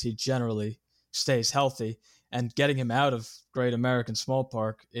seasons, he generally stays healthy, and getting him out of Great American Small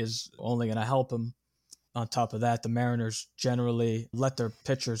Park is only going to help him. On top of that, the Mariners generally let their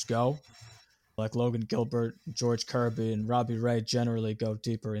pitchers go. Like Logan Gilbert, George Kirby, and Robbie Ray generally go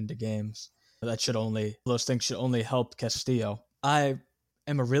deeper into games. Those things should only help Castillo. I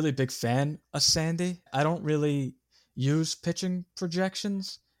am a really big fan of Sandy. I don't really use pitching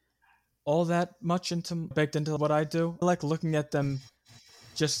projections all that much baked into what I do. I like looking at them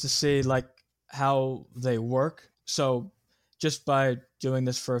just to see like how they work. So just by doing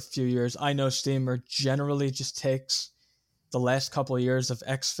this for a few years, I know Steamer generally just takes the last couple of years of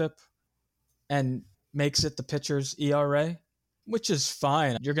xFIP and makes it the pitcher's ERA, which is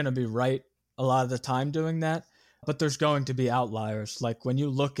fine. You're going to be right a lot of the time doing that, but there's going to be outliers. Like when you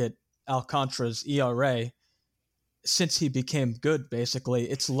look at Alcantara's ERA, since he became good, basically,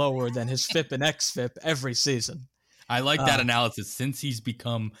 it's lower than his FIP and xFIP every season. I like that analysis. Since he's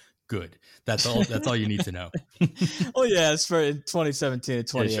become good, that's all you need to know. Well, yeah, it's for 2017 and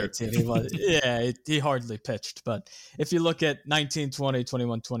 2018. Yeah, sure. He hardly pitched. But if you look at 19, 20,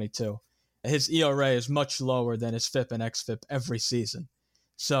 21, 22, his ERA is much lower than his FIP and xFIP every season.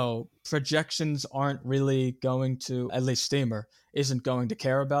 So projections aren't really going to, at least Steamer, isn't going to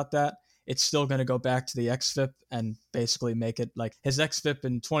care about that. It's still going to go back to the xFIP and basically make it like his xFIP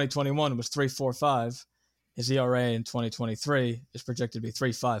in 2021 was 3.45. His ERA in 2023 is projected to be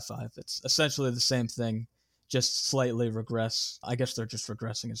 3.55. It's essentially the same thing, just slightly regress. I guess they're just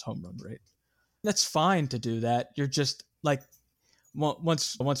regressing his home run rate. That's fine to do that. You're just like,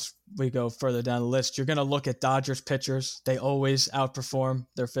 once we go further down the list, you're going to look at Dodgers pitchers. They always outperform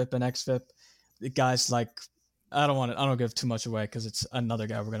their FIP and xFIP. The guys like, I don't give too much away because it's another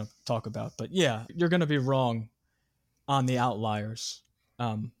guy we're going to talk about. But yeah, you're going to be wrong on the outliers.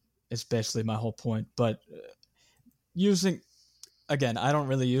 Is basically my whole point. But again, I don't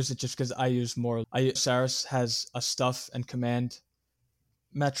really use it just because I use Saris has a stuff and command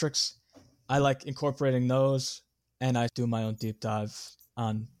metrics. I like incorporating those, and I do my own deep dive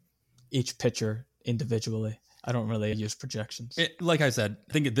on each pitcher individually. I don't really use projections. Like I said,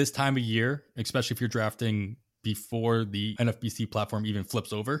 I think at this time of year, especially if you're drafting before the NFBC platform even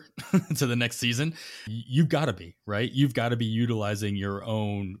flips over to the next season, you've got to be, right? You've got to be utilizing your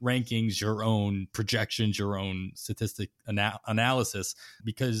own rankings, your own projections, your own statistic analysis,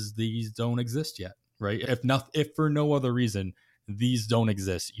 because these don't exist yet, right? If for no other reason, these don't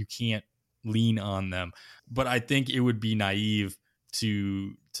exist. You can't lean on them. But I think it would be naive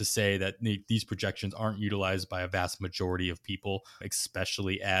to to say that these projections aren't utilized by a vast majority of people,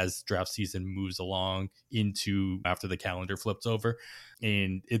 especially as draft season moves along into after the calendar flips over.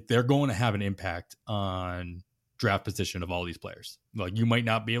 And they're going to have an impact on draft position of all these players. Like, you might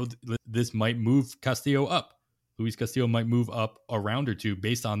not be able to, this might move Castillo up. Luis Castillo might move up a round or two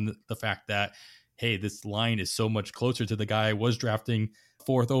based on the fact that, hey, this line is so much closer to the guy I was drafting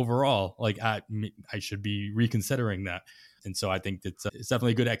 4th overall. Like, I should be reconsidering that. And so I think it's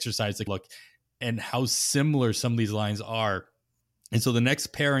definitely a good exercise to look and how similar some of these lines are. And so the next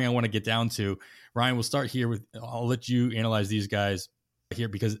pairing I want to get down to, Ryan, we'll start here with, I'll let you analyze these guys here,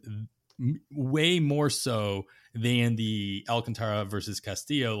 because way more so than the Alcantara versus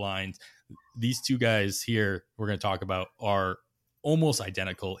Castillo lines, these two guys here we're going to talk about are almost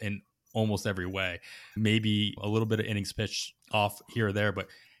identical in almost every way. Maybe a little bit of innings pitch off here or there, but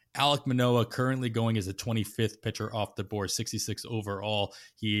Alek Manoah currently going as a 25th pitcher off the board, 66 overall.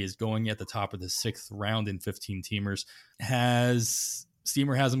 He is going at the top of the 6th round in 15 teamers.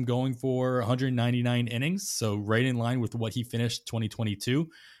 Steamer has him going for 199 innings, so right in line with what he finished 2022,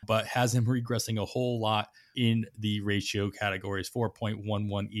 but has him regressing a whole lot in the ratio categories,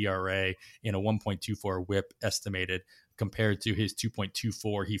 4.11 ERA and a 1.24 whip estimated, compared to his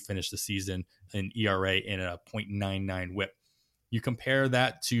 2.24 he finished the season in ERA and a 0.99 whip. You compare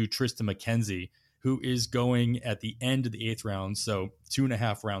that to Tristan McKenzie, who is going at the end of the 8th round, so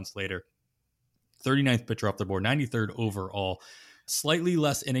 2.5 rounds later, 39th pitcher off the board, 93rd overall, slightly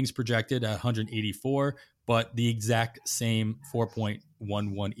less innings projected at 184, but the exact same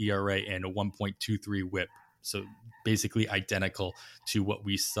 4.11 ERA and a 1.23 whip. So basically identical to what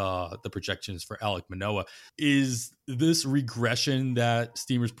we saw the projections for Alek Manoah. Is this regression that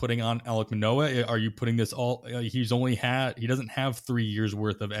Steamer's putting on Alek Manoah? Are you putting this all? He doesn't have 3 years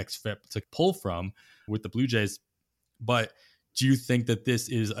worth of xFIP to pull from with the Blue Jays, but do you think that this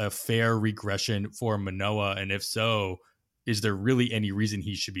is a fair regression for Manoah? And if so, is there really any reason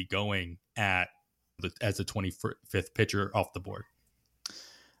he should be going as a 25th pitcher off the board?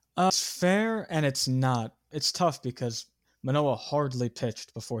 It's fair and it's not. It's tough because Manoah hardly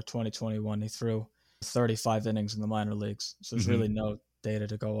pitched before 2021. He threw 35 innings in the minor leagues, so there's really no data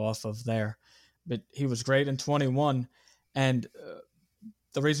to go off of there. But he was great in 21, and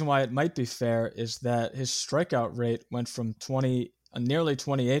the reason why it might be fair is that his strikeout rate went from nearly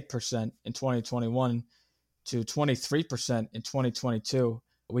 28% in 2021 to 23% in 2022.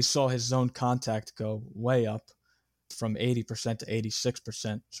 We saw his zone contact go way up from 80% to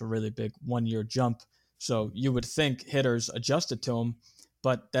 86%. It's a really big 1-year jump. So you would think hitters adjusted to him,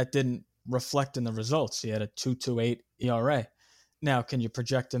 but that didn't reflect in the results. He had a 2.28 ERA. Now, can you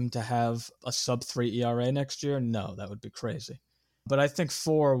project him to have a sub-3 ERA next year? No, that would be crazy. But I think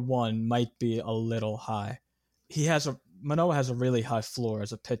 4.1 might be a little high. Manoah has a really high floor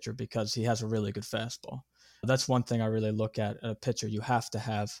as a pitcher because he has a really good fastball. That's one thing I really look at a pitcher. You have to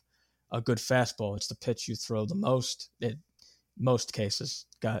have a good fastball. It's the pitch you throw the most. In most cases,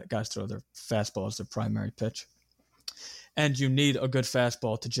 guys throw their fastball as their primary pitch. And you need a good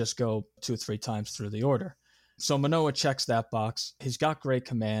fastball to just go 2-3 times through the order. So Manoah checks that box. He's got great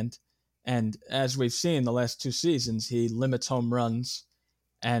command. And as we've seen the last 2 seasons, he limits home runs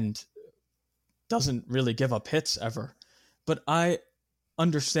and doesn't really give up hits ever. But I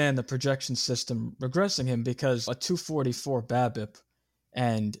understand the projection system regressing him because a 244 BABIP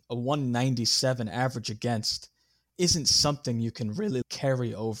and a 197 average against isn't something you can really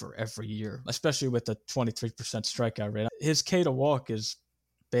carry over every year, especially with a 23% strikeout rate. His K to walk is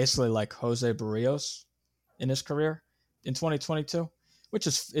basically like Jose Barrios in his career in 2022, which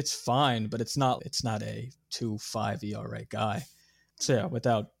is, it's fine, but it's not a 2.5 ERA guy. So yeah,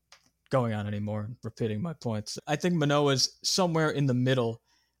 without going on anymore and repeating my points, I think Manoah's somewhere in the middle.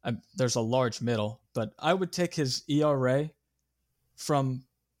 There's a large middle, but I would take his ERA from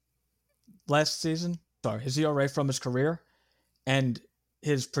his ERA from his career and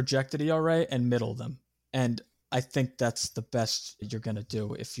his projected ERA and middle them. And I think that's the best you're going to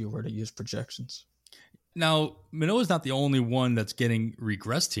do if you were to use projections. Now, Manoah's not the only one that's getting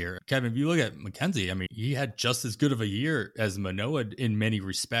regressed here. Kevin, if you look at McKenzie, I mean, he had just as good of a year as Manoah in many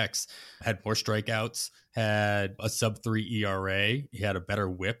respects. Had more strikeouts, had a sub-3 ERA. He had a better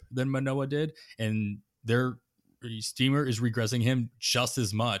whip than Manoah did. And their Steamer is regressing him just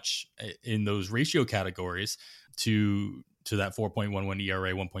as much in those ratio categories to that 4.11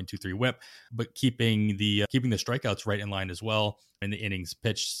 ERA, 1.23 whip, but keeping the strikeouts right in line as well. And the innings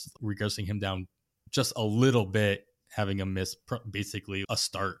pitched, regressing him down just a little bit, having him miss basically a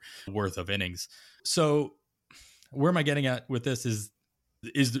start worth of innings. So where am I getting at with this is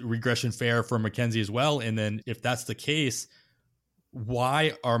the regression fair for McKenzie as well? And then if that's the case,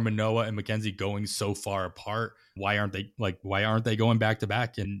 why are Manoah and McKenzie going so far apart? Why aren't they going back to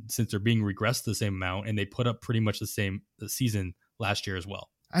back? And since they're being regressed the same amount, and they put up pretty much the same season last year as well.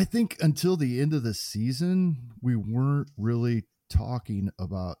 I think until the end of the season, we weren't really talking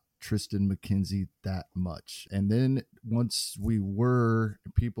about Tristan McKenzie that much. And then once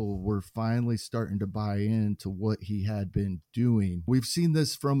people were finally starting to buy into what he had been doing. We've seen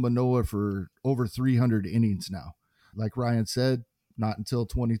this from Manoah for over 300 innings now. Like Ryan said, not until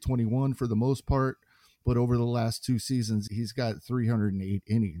 2021 for the most part, but over the last 2 seasons, he's got 308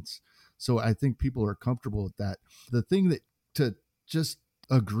 innings. So I think people are comfortable with that. The thing that to just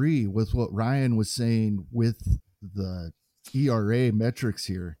agree with what Ryan was saying with the ERA metrics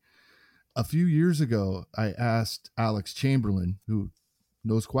here. A few years ago, I asked Alex Chamberlain, who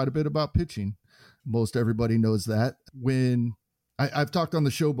knows quite a bit about pitching. Most everybody knows that. When I've talked on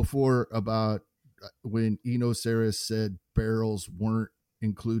the show before about when Eno Saris said barrels weren't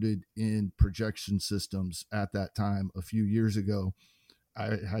included in projection systems at that time a few years ago.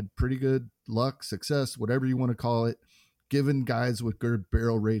 I had pretty good luck, success, whatever you want to call it, giving guys with good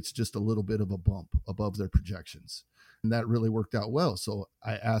barrel rates just a little bit of a bump above their projections. And that really worked out well. So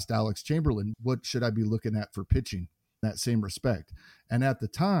I asked Alex Chamberlain, what should I be looking at for pitching in that same respect? And at the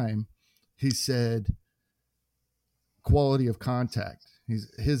time, he said quality of contact.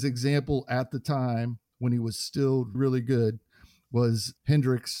 His example at the time, when he was still really good, was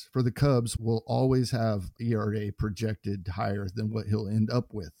Hendricks for the Cubs will always have ERA projected higher than what he'll end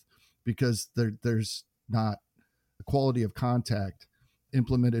up with because there's not a quality of contact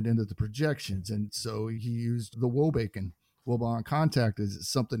implemented into the projections. And so he used the Wobakin. Wobon contact is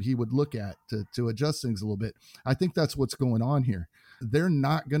something he would look at to adjust things a little bit. I think that's what's going on here. They're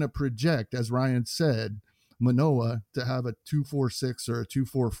not going to project, as Ryan said, Manoah to have a 2.46 or a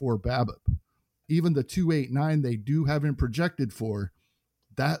 2.44 BABIP. Even the 2.89 they do have him projected for,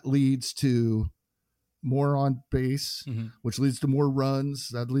 that leads to more on base, which leads to more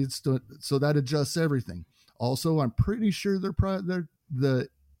runs. So that adjusts everything. Also, I'm pretty sure they're the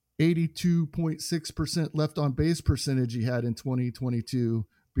 82.6% left on base percentage he had in 2022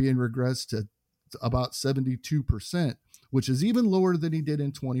 being regressed to about 72%, which is even lower than he did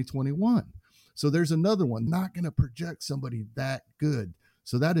in 2021. So there's another one, not going to project somebody that good.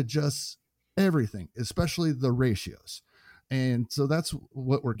 So that adjusts everything, especially the ratios. And so that's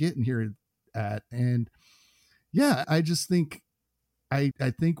what we're getting here at. And yeah, I just think, I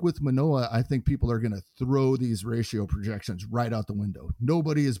think with Manoah, I think people are going to throw these ratio projections right out the window.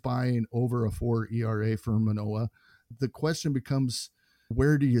 Nobody is buying over a 4 ERA for Manoah. The question becomes,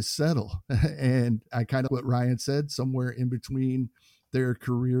 where do you settle? And I kind of what Ryan said, somewhere in between their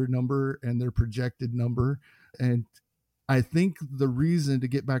career number and their projected number. And I think the reason, to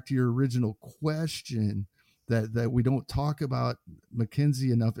get back to your original question, that we don't talk about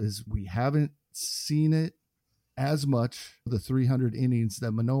McKenzie enough is we haven't seen it as much, the 300 innings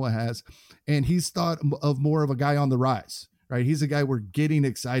that Manoah has. And he's thought of more of a guy on the rise, right? He's a guy we're getting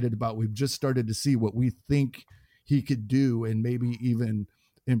excited about. We've just started to see what we think he could do and maybe even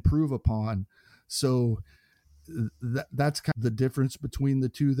improve upon. So that's kind of the difference between the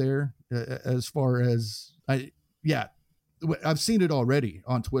two there. As far as I've seen it already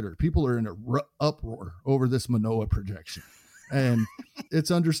on Twitter. People are in a uproar over this Manoah projection, and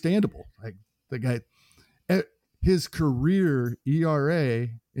it's understandable. Like the guy, his career ERA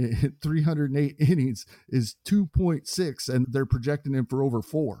in 308 innings is 2.6, and they're projecting him for over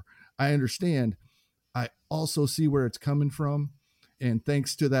 4. I understand. I also see where it's coming from. And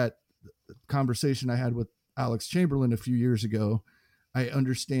thanks to that conversation I had with Alex Chamberlain a few years ago, I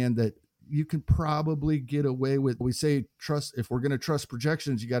understand that you can probably get away with, we say trust, if we're going to trust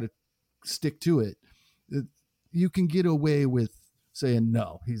projections, you got to stick to it. You can get away with saying,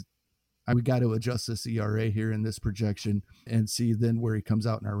 no, we got to adjust this ERA here in this projection and see then where he comes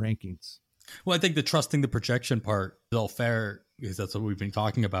out in our rankings. Well, I think the trusting the projection part is all fair because that's what we've been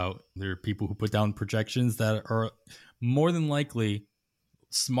talking about. There are people who put down projections that are more than likely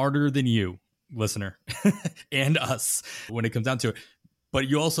smarter than you, listener, and us when it comes down to it. But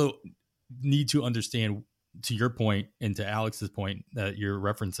you also need to understand, to your point and to Alex's point that you're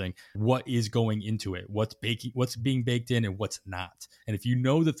referencing, what is going into it, what's being baked in and what's not. And if you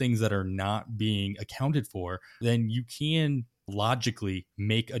know the things that are not being accounted for, then you can logically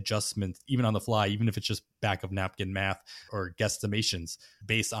make adjustments even on the fly, even if it's just back of napkin math or guesstimations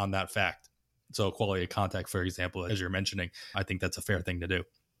based on that fact. So quality of contact, for example, as you're mentioning, I think that's a fair thing to do.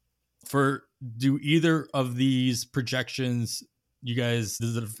 Do either of these projections you guys,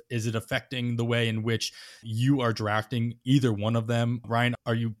 is it affecting the way in which you are drafting either one of them? Ryan,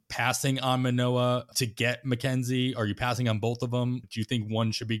 are you passing on Manoah to get McKenzie? Are you passing on both of them? Do you think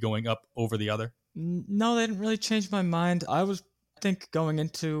one should be going up over the other? No, they didn't really change my mind. I think going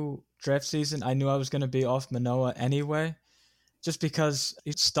into draft season, I knew I was going to be off Manoah anyway, just because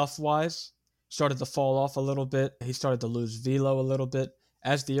stuff-wise started to fall off a little bit. He started to lose velo a little bit.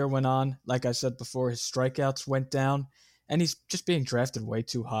 As the year went on, like I said before, his strikeouts went down, and he's just being drafted way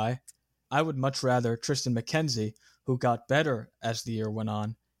too high. I would much rather Tristan McKenzie, who got better as the year went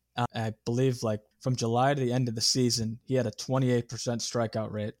on. I believe like from July to the end of the season, he had a 28%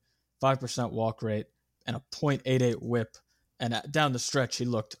 strikeout rate, 5% walk rate, and a .88 whip. And down the stretch, he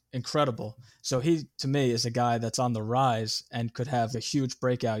looked incredible. So he, to me, is a guy that's on the rise and could have a huge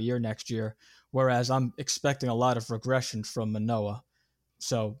breakout year next year, whereas I'm expecting a lot of regression from Manoah.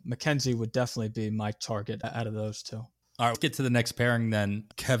 So McKenzie would definitely be my target out of those two. All right, let's get to the next pairing then.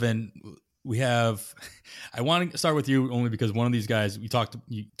 Kevin, I want to start with you only because one of these guys, you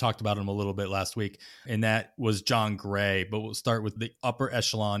talked about him a little bit last week, and that was John Gray. But we'll start with the upper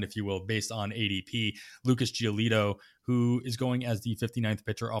echelon, if you will, based on ADP. Lucas Giolito, who is going as the 59th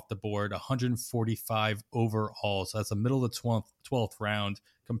pitcher off the board, 145 overall. So that's the middle of the 12th round.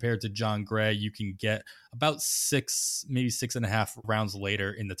 Compared to John Gray, you can get about 6, maybe 6.5 rounds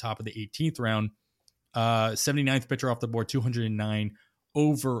later in the top of the 18th round. 79th pitcher off the board, 209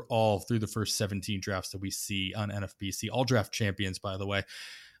 overall through the first 17 drafts that we see on NFBC. All draft champions, by the way.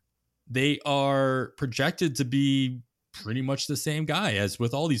 They are projected to be pretty much the same guy as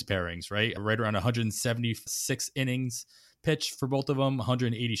with all these pairings, right? Right around 176 innings pitched for both of them,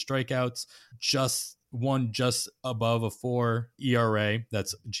 180 strikeouts, just above a 4 ERA.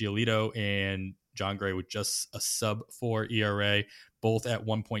 That's Giolito, and John Gray with just a sub 4 ERA, both at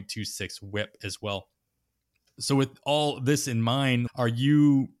 1.26 whip as well. So with all this in mind,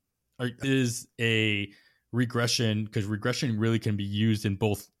 is a regression, because regression really can be used in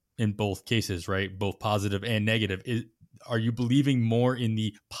both cases, right? Both positive and negative. Are you believing more in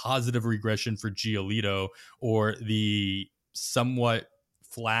the positive regression for Giolito, or the somewhat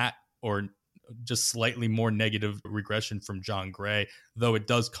flat or just slightly more negative regression from John Gray, though it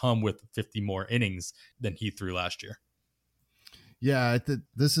does come with 50 more innings than he threw last year? Yeah,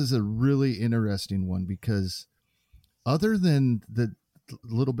 this is a really interesting one, because other than the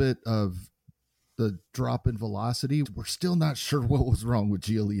little bit of the drop in velocity, we're still not sure what was wrong with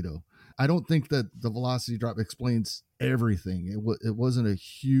Giolito. I don't think that the velocity drop explains everything. It wasn't a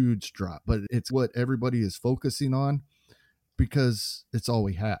huge drop, but it's what everybody is focusing on because it's all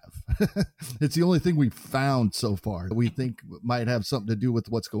we have. It's the only thing we've found so far that we think might have something to do with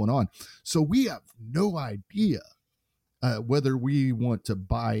what's going on. So we have no idea whether we want to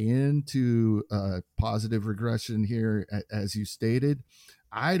buy into positive regression here, as you stated.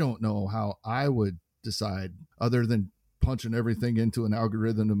 I don't know how I would decide, other than punching everything into an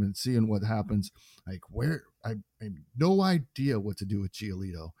algorithm and seeing what happens. Like, I have no idea what to do with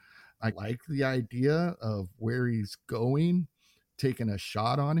Giolito. I like the idea of where he's going, taking a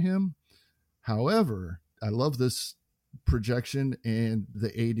shot on him. However, I love this projection and the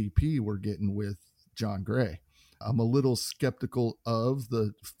ADP we're getting with John Gray. I'm a little skeptical of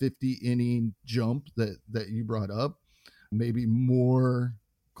the 50 inning jump that you brought up. Maybe more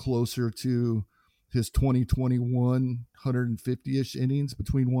closer to his 2021 150-ish innings,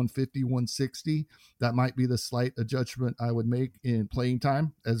 between 150, 160. That might be the slight adjustment I would make in playing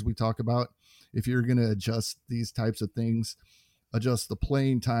time, as we talk about. If you're going to adjust these types of things, adjust the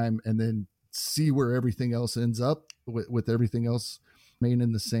playing time and then see where everything else ends up, with everything else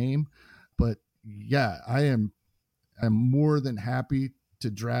remaining the same. But yeah, I'm more than happy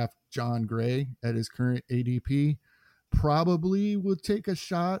to draft John Gray at his current ADP. Probably would take a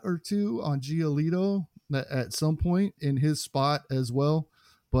shot or two on Giolito at some point in his spot as well,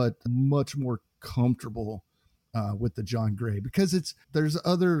 but much more comfortable with the John Gray, because there's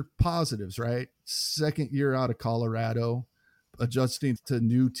other positives, right? Second year out of Colorado, adjusting to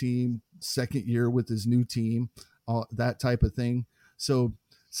new team, second year with his new team, that type of thing. So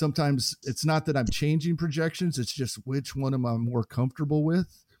sometimes it's not that I'm changing projections, it's just which one am I more comfortable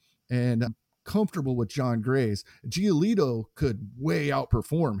with. And I'm comfortable with John Gray's. Giolito could way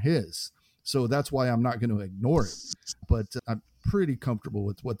outperform his, so that's why I'm not going to ignore it. But I'm pretty comfortable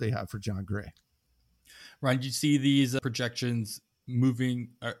with what they have for John Gray. Ryan, do you see these projections moving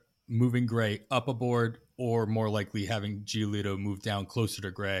Gray up a board, or more likely having Giolito move down closer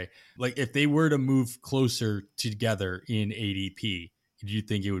to Gray? Like, if they were to move closer together in ADP, do you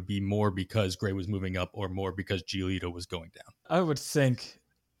think it would be more because Gray was moving up, or more because Giolito was going down? I would think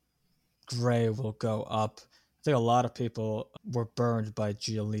Gray will go up. I think a lot of people were burned by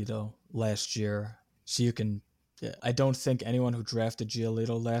Giolito last year. So I don't think anyone who drafted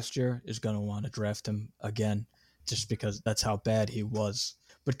Giolito last year is going to want to draft him again, just because that's how bad he was.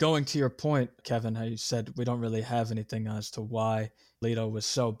 But going to your point, Kevin, how you said we don't really have anything as to why Giolito was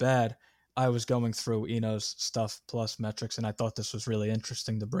so bad. I was going through Eno's stuff plus metrics, and I thought this was really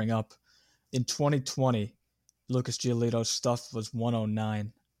interesting to bring up. In 2020, Lucas Giolito's stuff was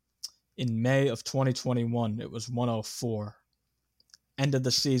 109. In May of 2021, it was 104. End of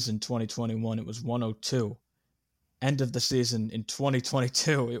the season 2021, it was 102. End of the season in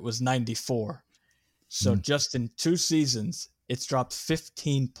 2022, it was 94. So just in 2 seasons, it's dropped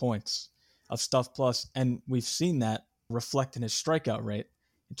 15 points of stuff plus, and we've seen that reflect in his strikeout rate.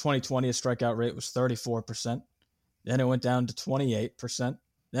 In 2020, his strikeout rate was 34%. Then it went down to 28%.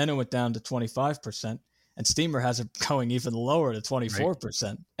 Then it went down to 25%. And Steamer has it going even lower to 24%.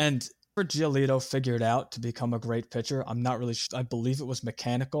 Right. And for Giolito figured out to become a great pitcher, I'm not really sure. I believe it was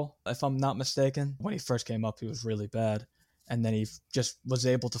mechanical, if I'm not mistaken. When he first came up, he was really bad. And then he just was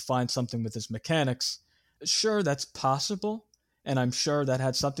able to find something with his mechanics. Sure, that's possible. And I'm sure that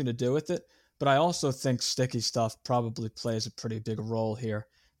had something to do with it. But I also think sticky stuff probably plays a pretty big role here,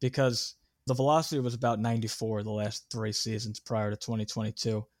 because the velocity was about 94 the last 3 seasons prior to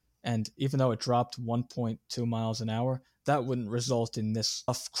 2022. And even though it dropped 1.2 miles an hour, that wouldn't result in this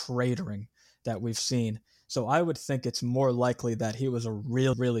stuff cratering that we've seen. So I would think it's more likely that he was a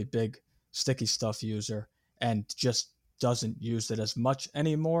really big sticky stuff user and just doesn't use it as much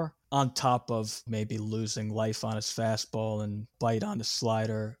anymore, on top of maybe losing life on his fastball and bite on his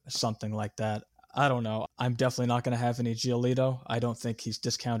slider, something like that. I don't know. I'm definitely not going to have any Giolito. I don't think he's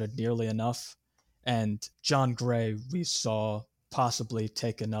discounted nearly enough. And John Gray, we saw possibly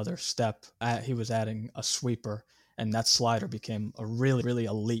take another step. He was adding a sweeper, and that slider became a really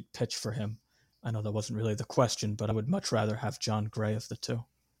elite pitch for him. I know that wasn't really the question, but I would much rather have John Gray of the two.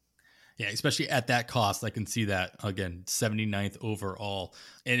 Yeah, especially at that cost. I can see that, again, 79th overall.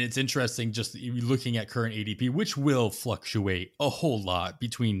 And it's interesting just looking at current ADP, which will fluctuate a whole lot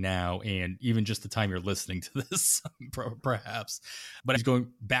between now and even just the time you're listening to this, perhaps. But he's going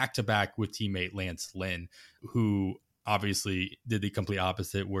back-to-back with teammate Lance Lynn, who obviously did the complete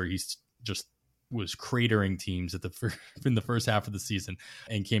opposite, where he's just was cratering teams in the first half of the season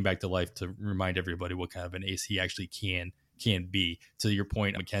and came back to life to remind everybody what kind of an ace he actually can be. To your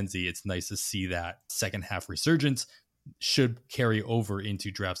point, Mackenzie, it's nice to see that second half resurgence should carry over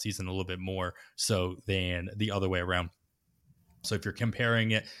into draft season a little bit more so than the other way around. So if you're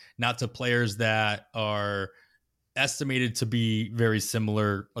comparing it not to players that are estimated to be very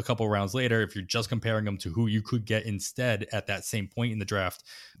similar a couple rounds later, if you're just comparing them to who you could get instead at that same point in the draft,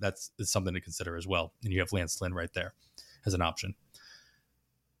 that's something to consider as well. And you have Lance Lynn right there as an option.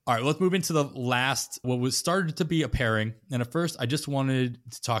 All right, let's move into the last, what was started to be a pairing. And at first, I just wanted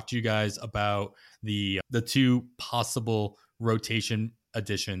to talk to you guys about the 2 possible rotation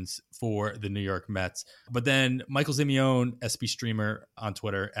additions for the New York Mets. But then Michael Simeone, SB Streamer on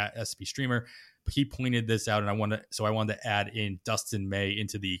Twitter at SB Streamer, he pointed this out, and I wanted to add in Dustin May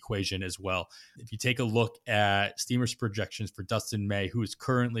into the equation as well. If you take a look at Steamer's projections for Dustin May, who is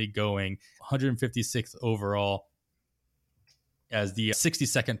currently going 156th overall as the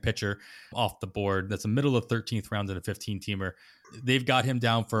 62nd pitcher off the board, that's a middle of 13th round in a 15-teamer. They've got him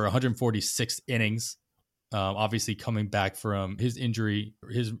down for 146 innings. Obviously coming back from his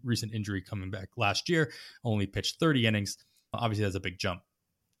recent injury coming back last year, only pitched 30 innings. Obviously that's a big jump.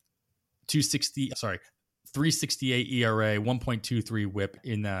 368 ERA, 1.23 whip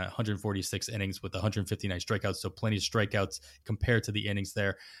in 146 innings with 159 strikeouts. So plenty of strikeouts compared to the innings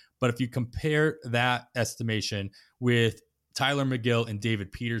there. But if you compare that estimation with Tyler McGill and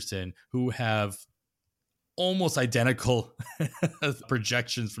David Peterson, who have almost identical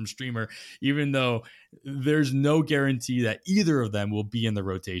projections from Streamer, even though there's no guarantee that either of them will be in the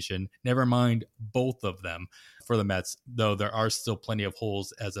rotation, never mind both of them for the Mets, though there are still plenty of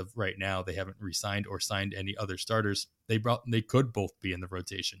holes as of right now. They haven't re-signed or signed any other starters. They could both be in the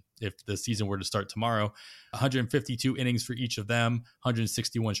rotation if the season were to start tomorrow. 152 innings for each of them,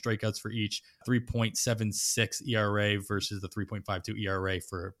 161 strikeouts for each, 3.76 ERA versus the 3.52 ERA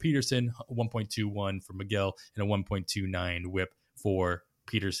for Peterson, 1.21 for McGill, and a 1.29 whip for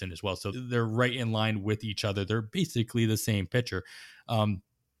Peterson as well. So they're right in line with each other. They're basically the same pitcher.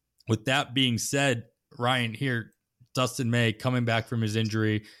 With that being said, Ryan, here, Dustin May coming back from his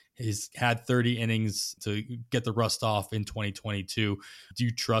injury, he's had 30 innings to get the rust off in 2022. Do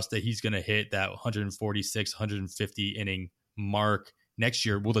you trust that he's going to hit that 146, 150 inning mark next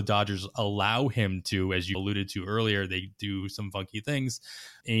year? Will the Dodgers allow him to? As you alluded to earlier, they do some funky things.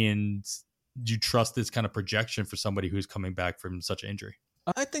 And do you trust this kind of projection for somebody who's coming back from such injury?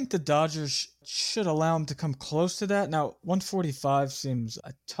 I think the Dodgers should allow him to come close to that. Now, 145 seems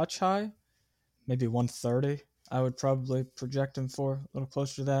a touch high, maybe 130. I would probably project him for a little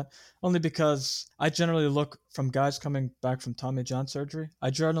closer to that, only because I generally look from guys coming back from Tommy John surgery. I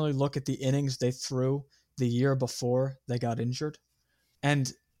generally look at the innings they threw the year before they got injured.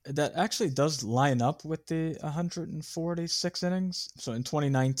 And that actually does line up with the 146 innings. So in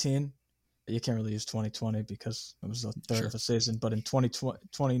 2019, you can't really use 2020 because it was a third of a season, but in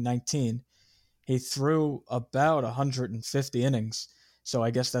 2019, he threw about 150 innings. So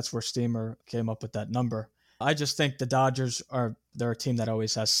I guess that's where Steamer came up with that number. I just think the Dodgers they're a team that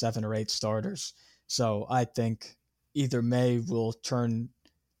always has 7 or 8 starters. So I think either May will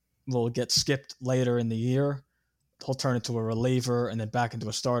get skipped later in the year. He'll turn into a reliever and then back into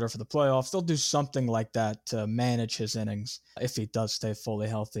a starter for the playoffs. They'll do something like that to manage his innings if he does stay fully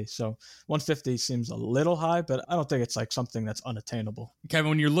healthy. So 150 seems a little high, but I don't think it's like something that's unattainable. Kevin,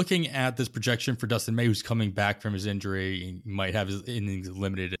 when you're looking at this projection for Dustin May, who's coming back from his injury, he might have his innings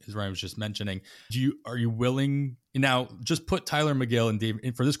limited, as Ryan was just mentioning. Are you willing now? Just put Tyler McGill and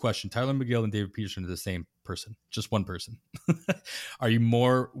David for this question. Tyler McGill and David Peterson are the same person, just one person. Are you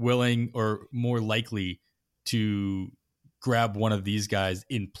more willing or more likely to grab one of these guys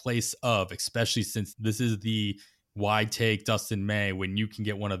in place of, especially since this is the why take Dustin May when you can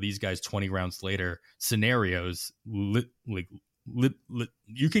get one of these guys 20 rounds later scenarios? You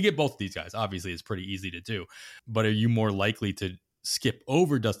can get both of these guys. Obviously, it's pretty easy to do. But are you more likely to skip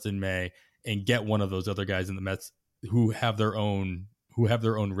over Dustin May and get one of those other guys in the Mets who have their own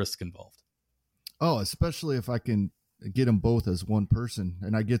risk involved? Oh, especially if I can get them both as one person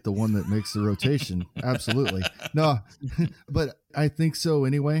and I get the one that makes the rotation. Absolutely. No, but I think so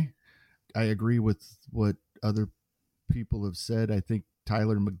anyway. I agree with what other people have said. I think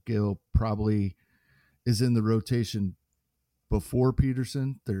Tyler McGill probably is in the rotation before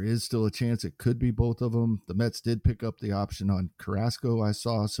Peterson. There is still a chance it could be both of them. The Mets did pick up the option on Carrasco, I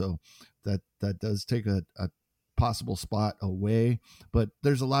saw, so that does take a possible spot away, but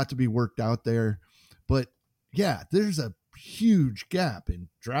there's a lot to be worked out there. But yeah, there's a huge gap in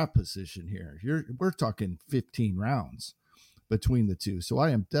draft position here. We're talking 15 rounds between the two. So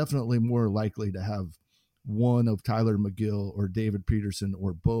I am definitely more likely to have one of Tyler McGill or David Peterson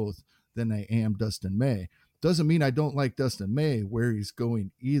or both than I am Dustin May. Doesn't mean I don't like Dustin May where he's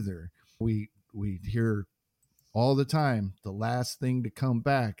going either. We hear all the time the last thing to come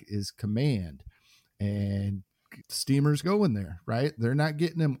back is command, and Steamer's going there, right? They're not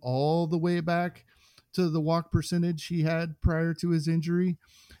getting him all the way back to the walk percentage he had prior to his injury,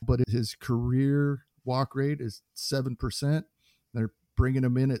 but his career walk rate is 7%. They're bringing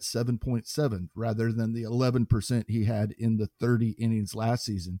him in at 7.7 rather than the 11% he had in the 30 innings last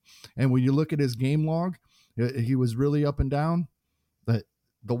season. And when you look at his game log, he was really up and down, but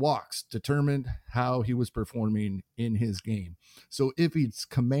the walks determined how he was performing in his game. So if his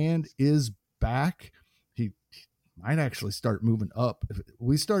command is back, he might actually start moving up. If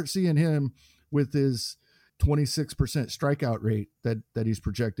we start seeing him with his 26% strikeout rate that he's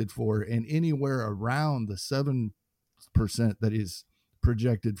projected for, and anywhere around the 7% that he's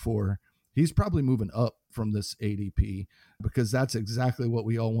projected for, he's probably moving up from this ADP, because that's exactly what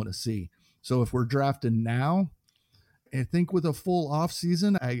we all want to see. So if we're drafting now, I think with a full off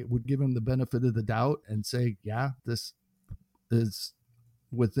season, I would give him the benefit of the doubt and say, yeah, this is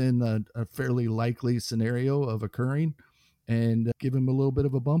within a fairly likely scenario of occurring, and give him a little bit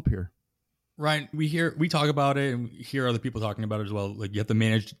of a bump here. Ryan, we talk about it and we hear other people talking about it as well. Like, you have to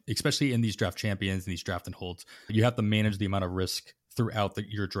manage, especially in these draft champions and these draft and holds, you have to manage the amount of risk throughout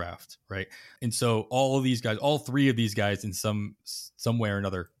your draft, right? And so all of these guys, all three of these guys in some way or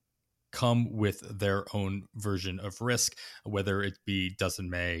another come with their own version of risk, whether it be Dustin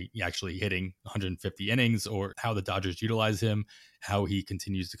May actually hitting 150 innings, or how the Dodgers utilize him, how he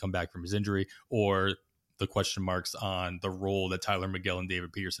continues to come back from his injury, or the question marks on the role that Tyler McGill and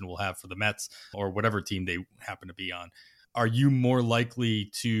David Peterson will have for the Mets or whatever team they happen to be on. Are you more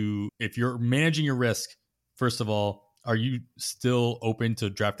likely to, if you're managing your risk, first of all, are you still open to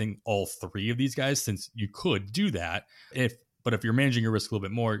drafting all three of these guys, since you could do that? But if you're managing your risk a little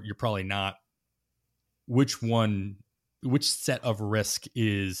bit more, you're probably not. Which set of risk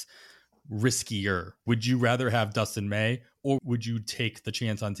is riskier? Would you rather have Dustin May, or would you take the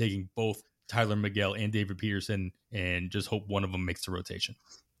chance on taking both Tyler McGill and David Peterson and just hope one of them makes the rotation?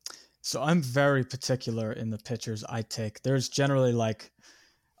 So I'm very particular in the pitchers I take. There's generally like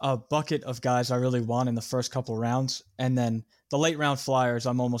a bucket of guys I really want in the first couple rounds, and then the late round flyers,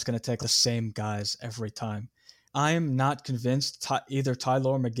 I'm almost going to take the same guys every time. I am not convinced either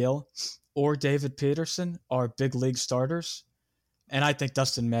Tyler or McGill or David Peterson are big league starters. And I think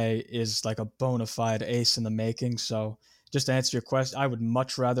Dustin May is like a bona fide ace in the making. So just to answer your question, I would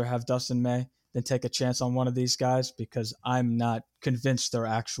much rather have Dustin May than take a chance on one of these guys because I'm not convinced they're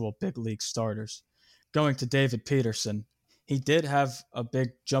actual big league starters. Going to David Peterson, he did have a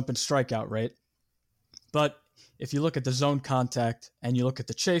big jump in strikeout rate. But if you look at the zone contact and you look at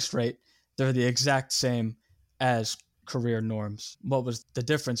the chase rate, they're the exact same as career norms. What was the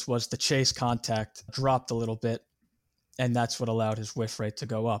difference was the chase contact dropped a little bit, and that's what allowed his whiff rate to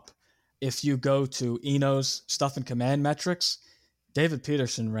go up. If you go to Eno's stuff and command metrics, David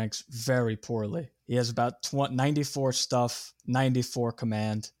Peterson ranks very poorly. He has about 94 stuff, 94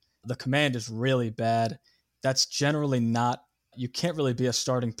 command. The command is really bad. That's generally not, you can't really be a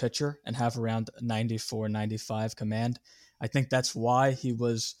starting pitcher and have around 94, 95 command. I think that's why he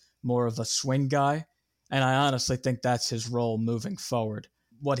was more of a swing guy. And I honestly think that's his role moving forward.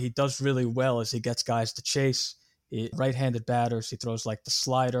 What he does really well is he gets guys to chase. Right-handed batters, he throws like the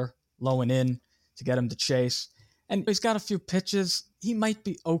slider low and in to get him to chase. And he's got a few pitches. He might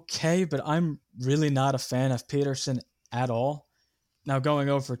be okay, but I'm really not a fan of Peterson at all. Now going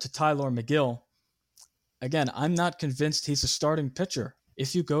over to Tyler McGill, again, I'm not convinced he's a starting pitcher.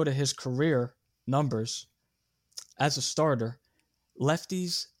 If you go to his career numbers as a starter,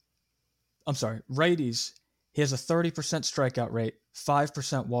 righties, he has a 30% strikeout rate,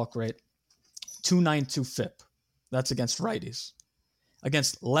 5% walk rate, 2.92 FIP. That's against righties.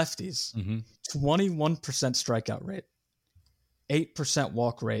 Against lefties, 21% strikeout rate, 8%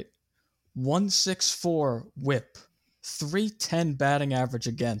 walk rate, 1.64 whip, 3.10 batting average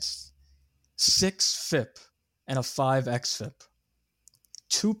against, 6 FIP, and a 5 xFIP.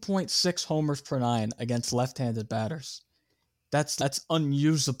 2.6 homers per 9 against left-handed batters. That's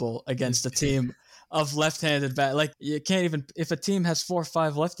unusable against a team of left-handed bat. Like, you can't even, if a team has 4 or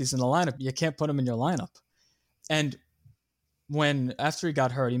 5 lefties in the lineup, you can't put them in your lineup. And after he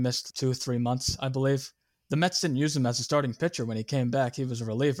got hurt, he missed 2 or 3 months, I believe. The Mets didn't use him as a starting pitcher. When he came back, he was a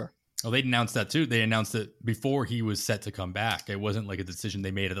reliever. Oh, they announced that too. They announced it before he was set to come back. It wasn't like a decision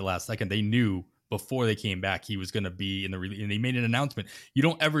they made at the last second. They knew before they came back he was going to be in the and they made an announcement. You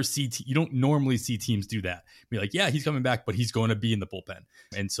don't normally see teams do that. Be like, yeah, he's coming back, but he's going to be in the bullpen.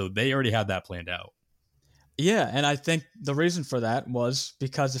 And so they already had that planned out. Yeah, and I think the reason for that was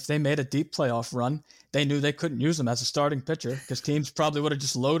because if they made a deep playoff run, they knew they couldn't use him as a starting pitcher because teams probably would have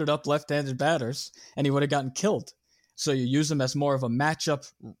just loaded up left-handed batters and he would have gotten killed. So you use him as more of a matchup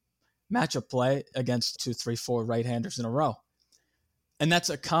play against 2, 3, 4 right-handers in a row. And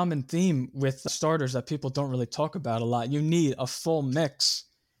that's a common theme with starters that people don't really talk about a lot. You need a full mix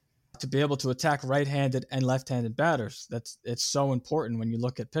to be able to attack right-handed and left-handed batters. It's so important when you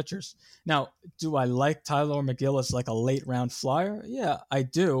look at pitchers. Now, do I like Tyler McGill as like a late-round flyer? Yeah, I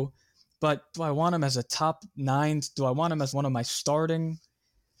do. But do I want him as a top 9? Do I want him as one of my starting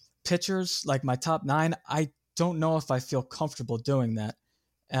pitchers, like my top 9? I don't know if I feel comfortable doing that.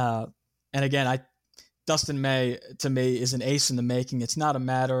 And again, Dustin May, to me, is an ace in the making. It's not a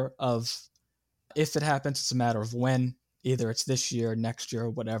matter of if it happens. It's a matter of when. Either it's this year, next year,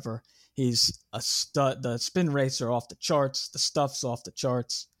 or whatever. He's a stud. The spin rates are off the charts. The stuff's off the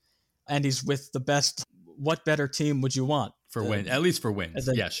charts. And he's with the best. What better team would you want? For win, at least for wins.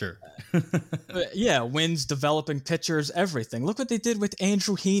 Yeah, sure. Yeah, wins, developing pitchers, everything. Look what they did with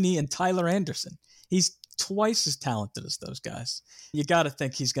Andrew Heaney and Tyler Anderson. He's twice as talented as those guys. You got to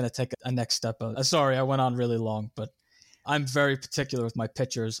think he's going to take a next step. Sorry, I went on really long, but I'm very particular with my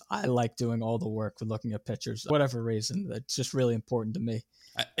pitchers. I like doing all the work with looking at pitchers. For whatever reason, it's just really important to me.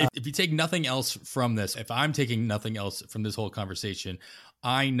 If you take nothing else from this, if I'm taking nothing else from this whole conversation,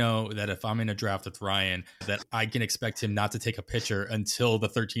 I know that if I'm in a draft with Ryan, that I can expect him not to take a pitcher until the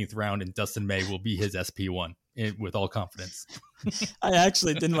 13th round, and Dustin May will be his SP1 with all confidence. I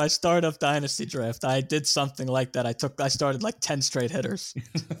actually did my startup dynasty draft. I did something like that. I started like 10 straight hitters.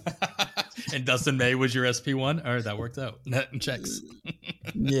 And Dustin May was your SP1? All right, that worked out. That checks.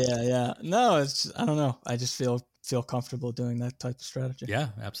 Yeah. No, I don't know. I just feel comfortable doing that type of strategy. Yeah,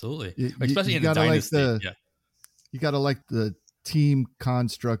 absolutely. Especially in the dynasty. You got to like the team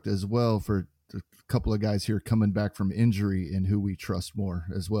construct as well for a couple of guys here coming back from injury and who we trust more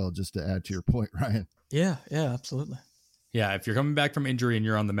as well, just to add to your point, Ryan. Yeah, absolutely. Yeah, if you're coming back from injury and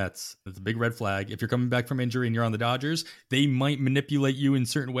you're on the Mets, that's a big red flag. If you're coming back from injury and you're on the Dodgers, they might manipulate you in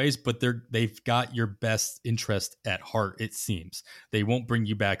certain ways, but they've got your best interest at heart, it seems. They won't bring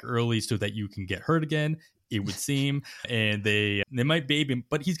you back early so that you can get hurt again. it would seem. And they might babe him,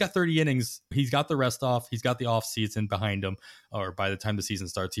 but he's got 30 innings. He's got the rest off. He's got the off season behind him, or by the time the season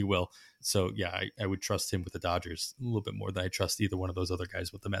starts, he will. So yeah, I would trust him with the Dodgers a little bit more than I trust either one of those other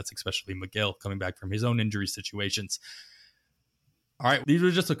guys with the Mets, especially McGill coming back from his own injury situations. All right, these are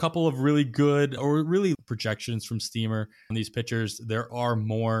just a couple of really good or really projections from Steamer on these pitchers. There are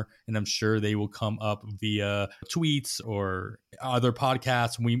more, and I'm sure they will come up via tweets or other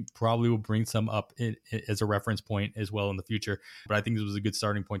podcasts. We probably will bring some up as a reference point as well in the future. But I think this was a good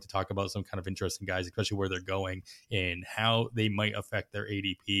starting point to talk about some kind of interesting guys, especially where they're going and how they might affect their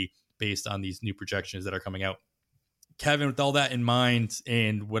ADP based on these new projections that are coming out. Kevin, with all that in mind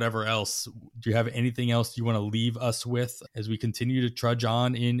and whatever else, do you have anything else you want to leave us with as we continue to trudge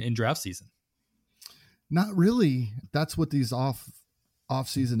on in draft season? Not really. That's what these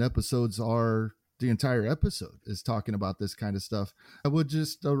off-season episodes are. The entire episode is talking about this kind of stuff. I would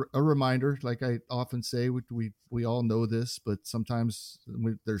just a reminder, like I often say, we all know this, but sometimes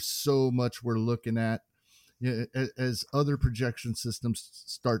there's so much we're looking at. As other projection systems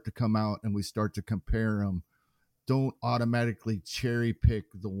start to come out and we start to compare them, don't automatically cherry pick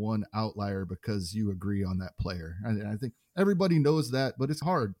the one outlier because you agree on that player. I think everybody knows that, but it's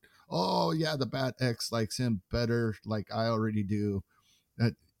hard. Oh yeah, the Bat X likes him better, like I already do.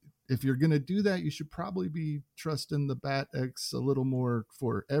 If you're going to do that, you should probably be trusting the Bat X a little more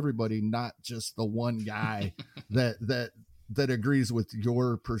for everybody, not just the one guy that agrees with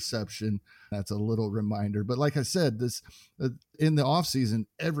your perception. That's a little reminder. But like I said, this in the off season,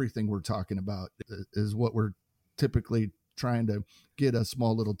 everything we're talking about is what we're typically trying to get a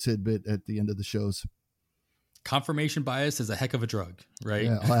small little tidbit at the end of the shows. Confirmation bias is a heck of a drug, right?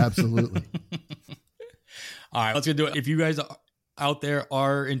 Yeah, absolutely. All right, let's get to it. If you guys out there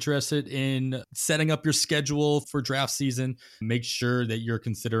are interested in setting up your schedule for draft season, make sure that you're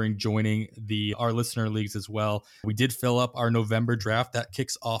considering joining our listener leagues as well. We did fill up our November draft. That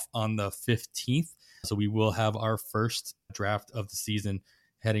kicks off on the 15th. So we will have our first draft of the season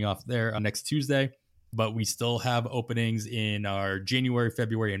heading off there on next Tuesday. But we still have openings in our January,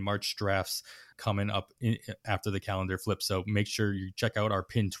 February, and March drafts coming up after the calendar flip. So make sure you check out our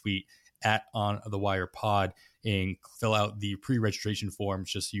pinned tweet at On the Wire Pod and fill out the pre-registration forms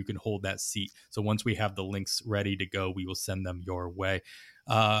just so you can hold that seat. So once we have the links ready to go, we will send them your way.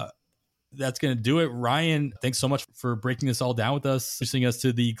 That's going to do it. Ryan, thanks so much for breaking this all down with us, introducing us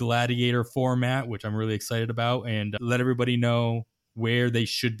to the Gladiator format, which I'm really excited about, and let everybody know where they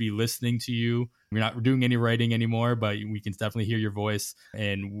should be listening to you. We're not doing any writing anymore, but we can definitely hear your voice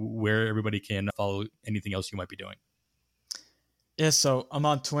and where everybody can follow anything else you might be doing. Yeah, so I'm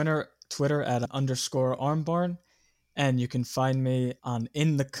on Twitter at _armbarn, and you can find me on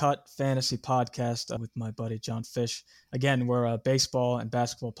In the Cut Fantasy Podcast with my buddy John Fish. Again, we're a baseball and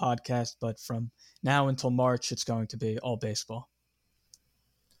basketball podcast, but from now until March, it's going to be all baseball.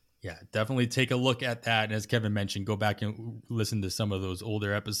 Yeah, definitely take a look at that. And as Kevin mentioned, go back and listen to some of those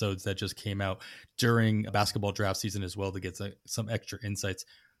older episodes that just came out during basketball draft season as well to get some extra insights.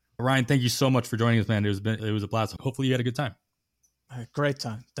 Ryan, thank you so much for joining us, man. It was a blast. Hopefully you had a good time. Great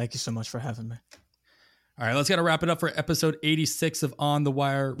time. Thank you so much for having me. All right, let's get to wrap it up for episode 86 of On the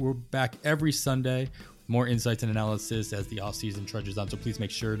Wire. We're back every Sunday. More insights and analysis as the offseason trudges on. So please make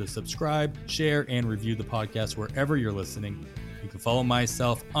sure to subscribe, share, and review the podcast wherever you're listening. You can follow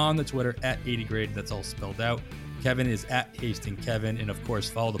myself on the Twitter at 80grade. That's all spelled out. Kevin is at HastingKevin. And of course,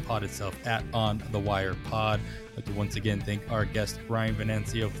 follow the pod itself at On the Wire Pod. I'd like to once again thank our guest, Ryan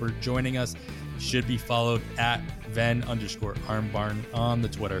Venancio, for joining us. Should be followed at Ven_Armbarn on the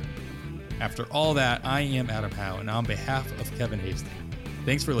Twitter. After all that, I am Adam Howe, and on behalf of Kevin Hastings,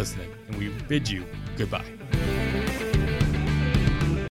 thanks for listening, and we bid you goodbye.